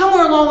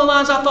 Somewhere along the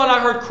lines I thought I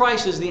heard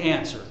Christ is the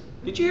answer.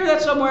 Did you hear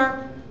that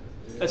somewhere?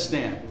 Let's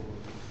stand.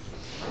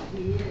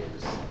 He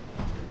is.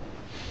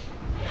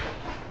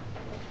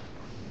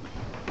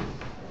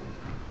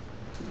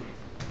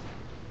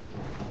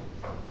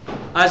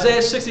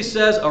 Isaiah 60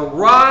 says,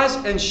 arise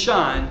and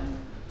shine,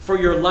 for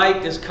your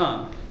light is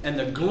come, and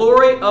the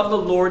glory of the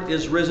Lord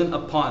is risen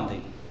upon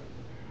thee.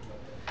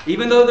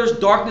 Even though there's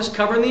darkness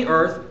covering the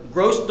earth,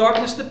 gross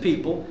darkness to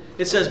people,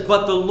 it says,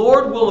 but the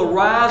Lord will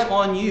arise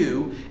on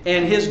you,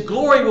 and His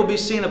glory will be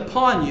seen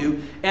upon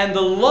you, and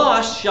the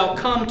lost shall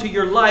come to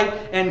your light,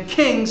 and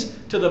kings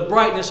to the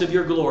brightness of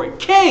your glory.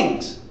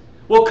 Kings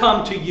will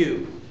come to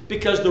you,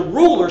 because the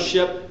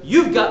rulership,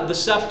 you've got the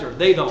scepter,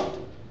 they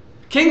don't.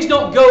 Kings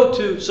don't go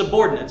to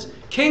subordinates.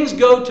 Kings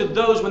go to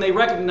those when they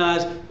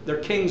recognize they're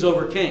kings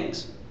over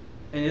kings.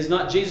 And is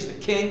not Jesus the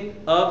King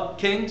of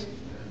kings?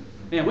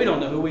 Man, we don't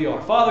know who we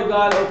are. Father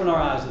God, open our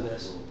eyes to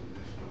this.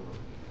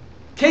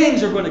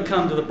 Kings are going to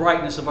come to the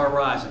brightness of our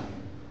rising.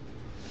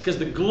 Because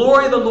the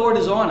glory of the Lord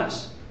is on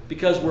us.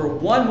 Because we're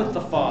one with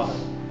the Father.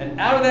 And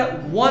out of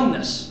that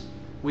oneness,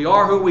 we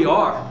are who we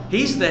are.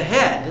 He's the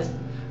head,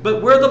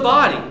 but we're the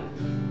body.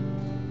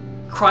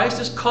 Christ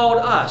has called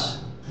us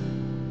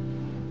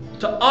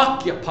to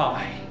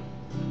occupy,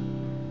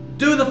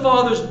 do the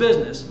Father's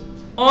business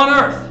on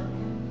earth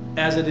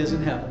as it is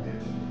in heaven.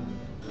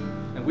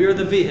 And we are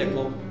the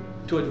vehicle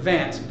to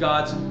advance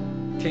God's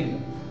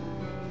kingdom.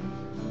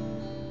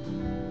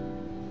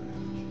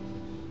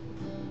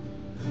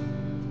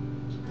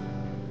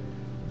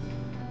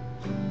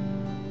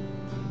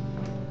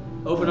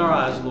 Open our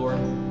eyes, Lord.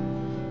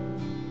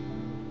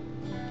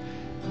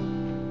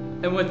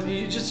 And with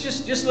you,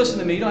 just listen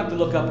to me. You don't have to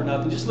look up or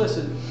nothing. Just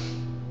listen.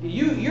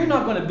 You're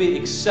not going to be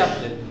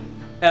accepted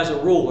as a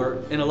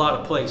ruler in a lot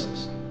of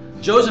places.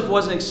 Joseph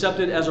wasn't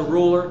accepted as a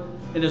ruler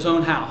in his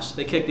own house.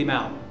 They kicked him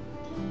out.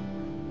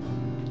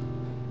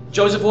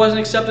 Joseph wasn't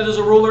accepted as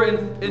a ruler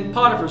in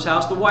Potiphar's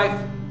house. The wife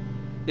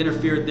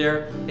interfered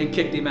there and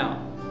kicked him out.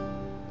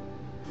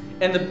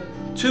 And the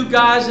two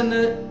guys in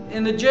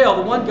the jail,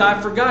 the one guy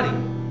forgot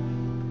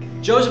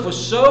him. Joseph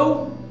was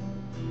so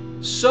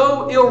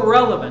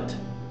irrelevant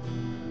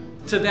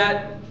to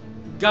that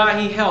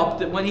guy he helped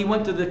that when he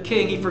went to the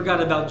king, he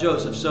forgot about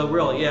Joseph. So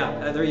really,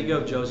 yeah, there you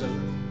go, Joseph.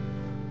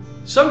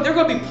 There are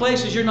going to be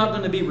places you're not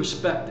going to be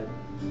respected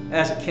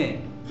as a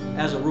king,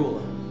 as a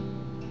ruler.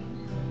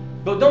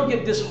 But don't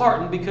get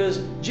disheartened,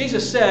 because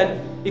Jesus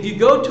said, if you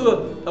go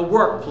to a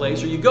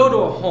workplace or you go to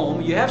a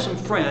home, you have some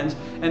friends,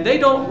 and they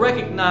don't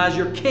recognize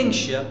your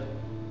kingship,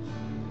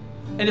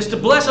 and it's to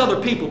bless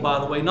other people, by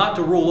the way, not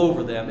to rule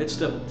over them. It's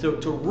to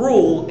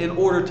rule in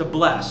order to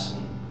bless.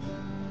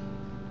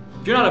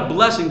 If you're not a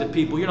blessing to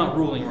people, you're not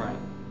ruling right.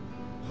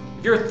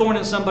 If you're a thorn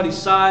in somebody's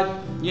side,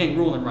 you ain't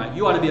ruling right.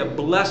 You ought to be a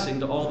blessing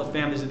to all the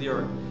families of the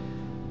earth.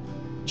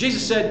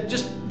 Jesus said,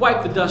 just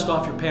wipe the dust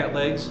off your pant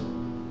legs.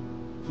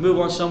 Move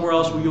on somewhere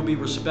else where you'll be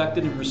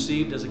respected and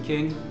received as a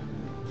king.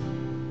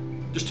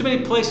 There's too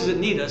many places that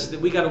need us that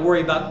we got to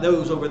worry about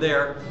those over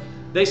there.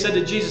 They said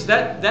to Jesus,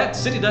 that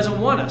city doesn't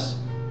want us.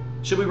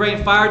 Should we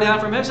rain fire down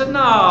from heaven? He said,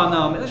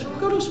 no, man,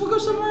 we'll go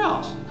somewhere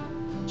else.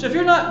 So if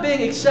you're not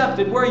being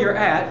accepted where you're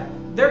at,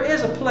 there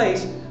is a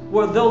place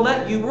where they'll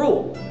let you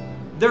rule.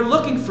 They're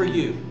looking for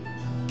you.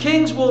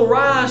 Kings will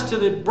rise to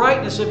the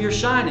brightness of your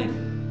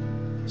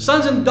shining.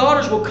 Sons and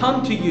daughters will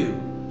come to you.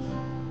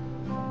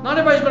 Not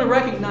everybody's going to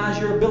recognize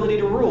your ability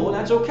to rule, and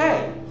that's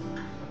okay.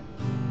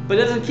 But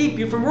it doesn't keep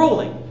you from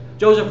ruling.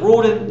 Joseph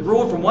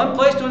ruled from one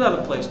place to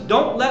another place.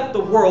 Don't let the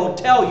world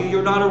tell you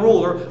you're not a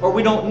ruler, or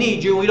we don't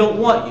need you, we don't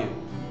want you.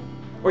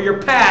 Or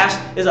your past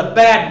is a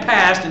bad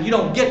past and you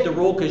don't get to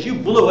rule because you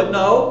blew it.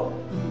 No.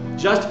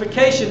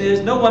 Justification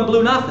is no one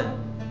blew nothing.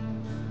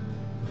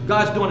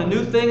 God's doing a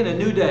new thing in a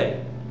new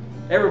day.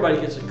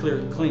 Everybody gets a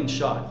clean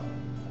shot.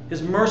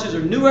 His mercies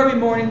are new every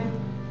morning.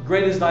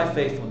 Great is thy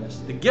faithfulness.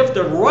 The gift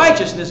of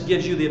righteousness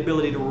gives you the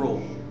ability to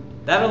rule.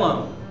 That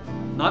alone.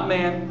 Not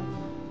man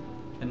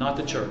and not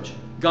the church.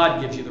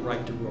 God gives you the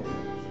right to rule.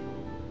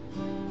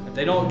 If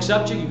they don't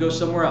accept you, you go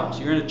somewhere else.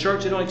 You're in a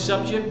church, they don't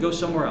accept you, go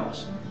somewhere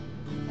else.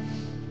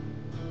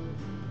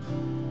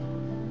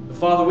 But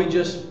Father, we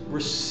just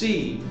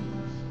receive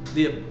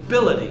the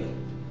ability,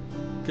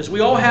 because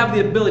we all have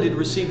the ability to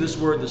receive this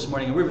word this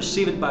morning, and we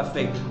receive it by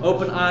faith.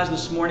 Open eyes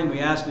this morning, we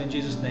ask it in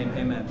Jesus' name.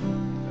 Amen.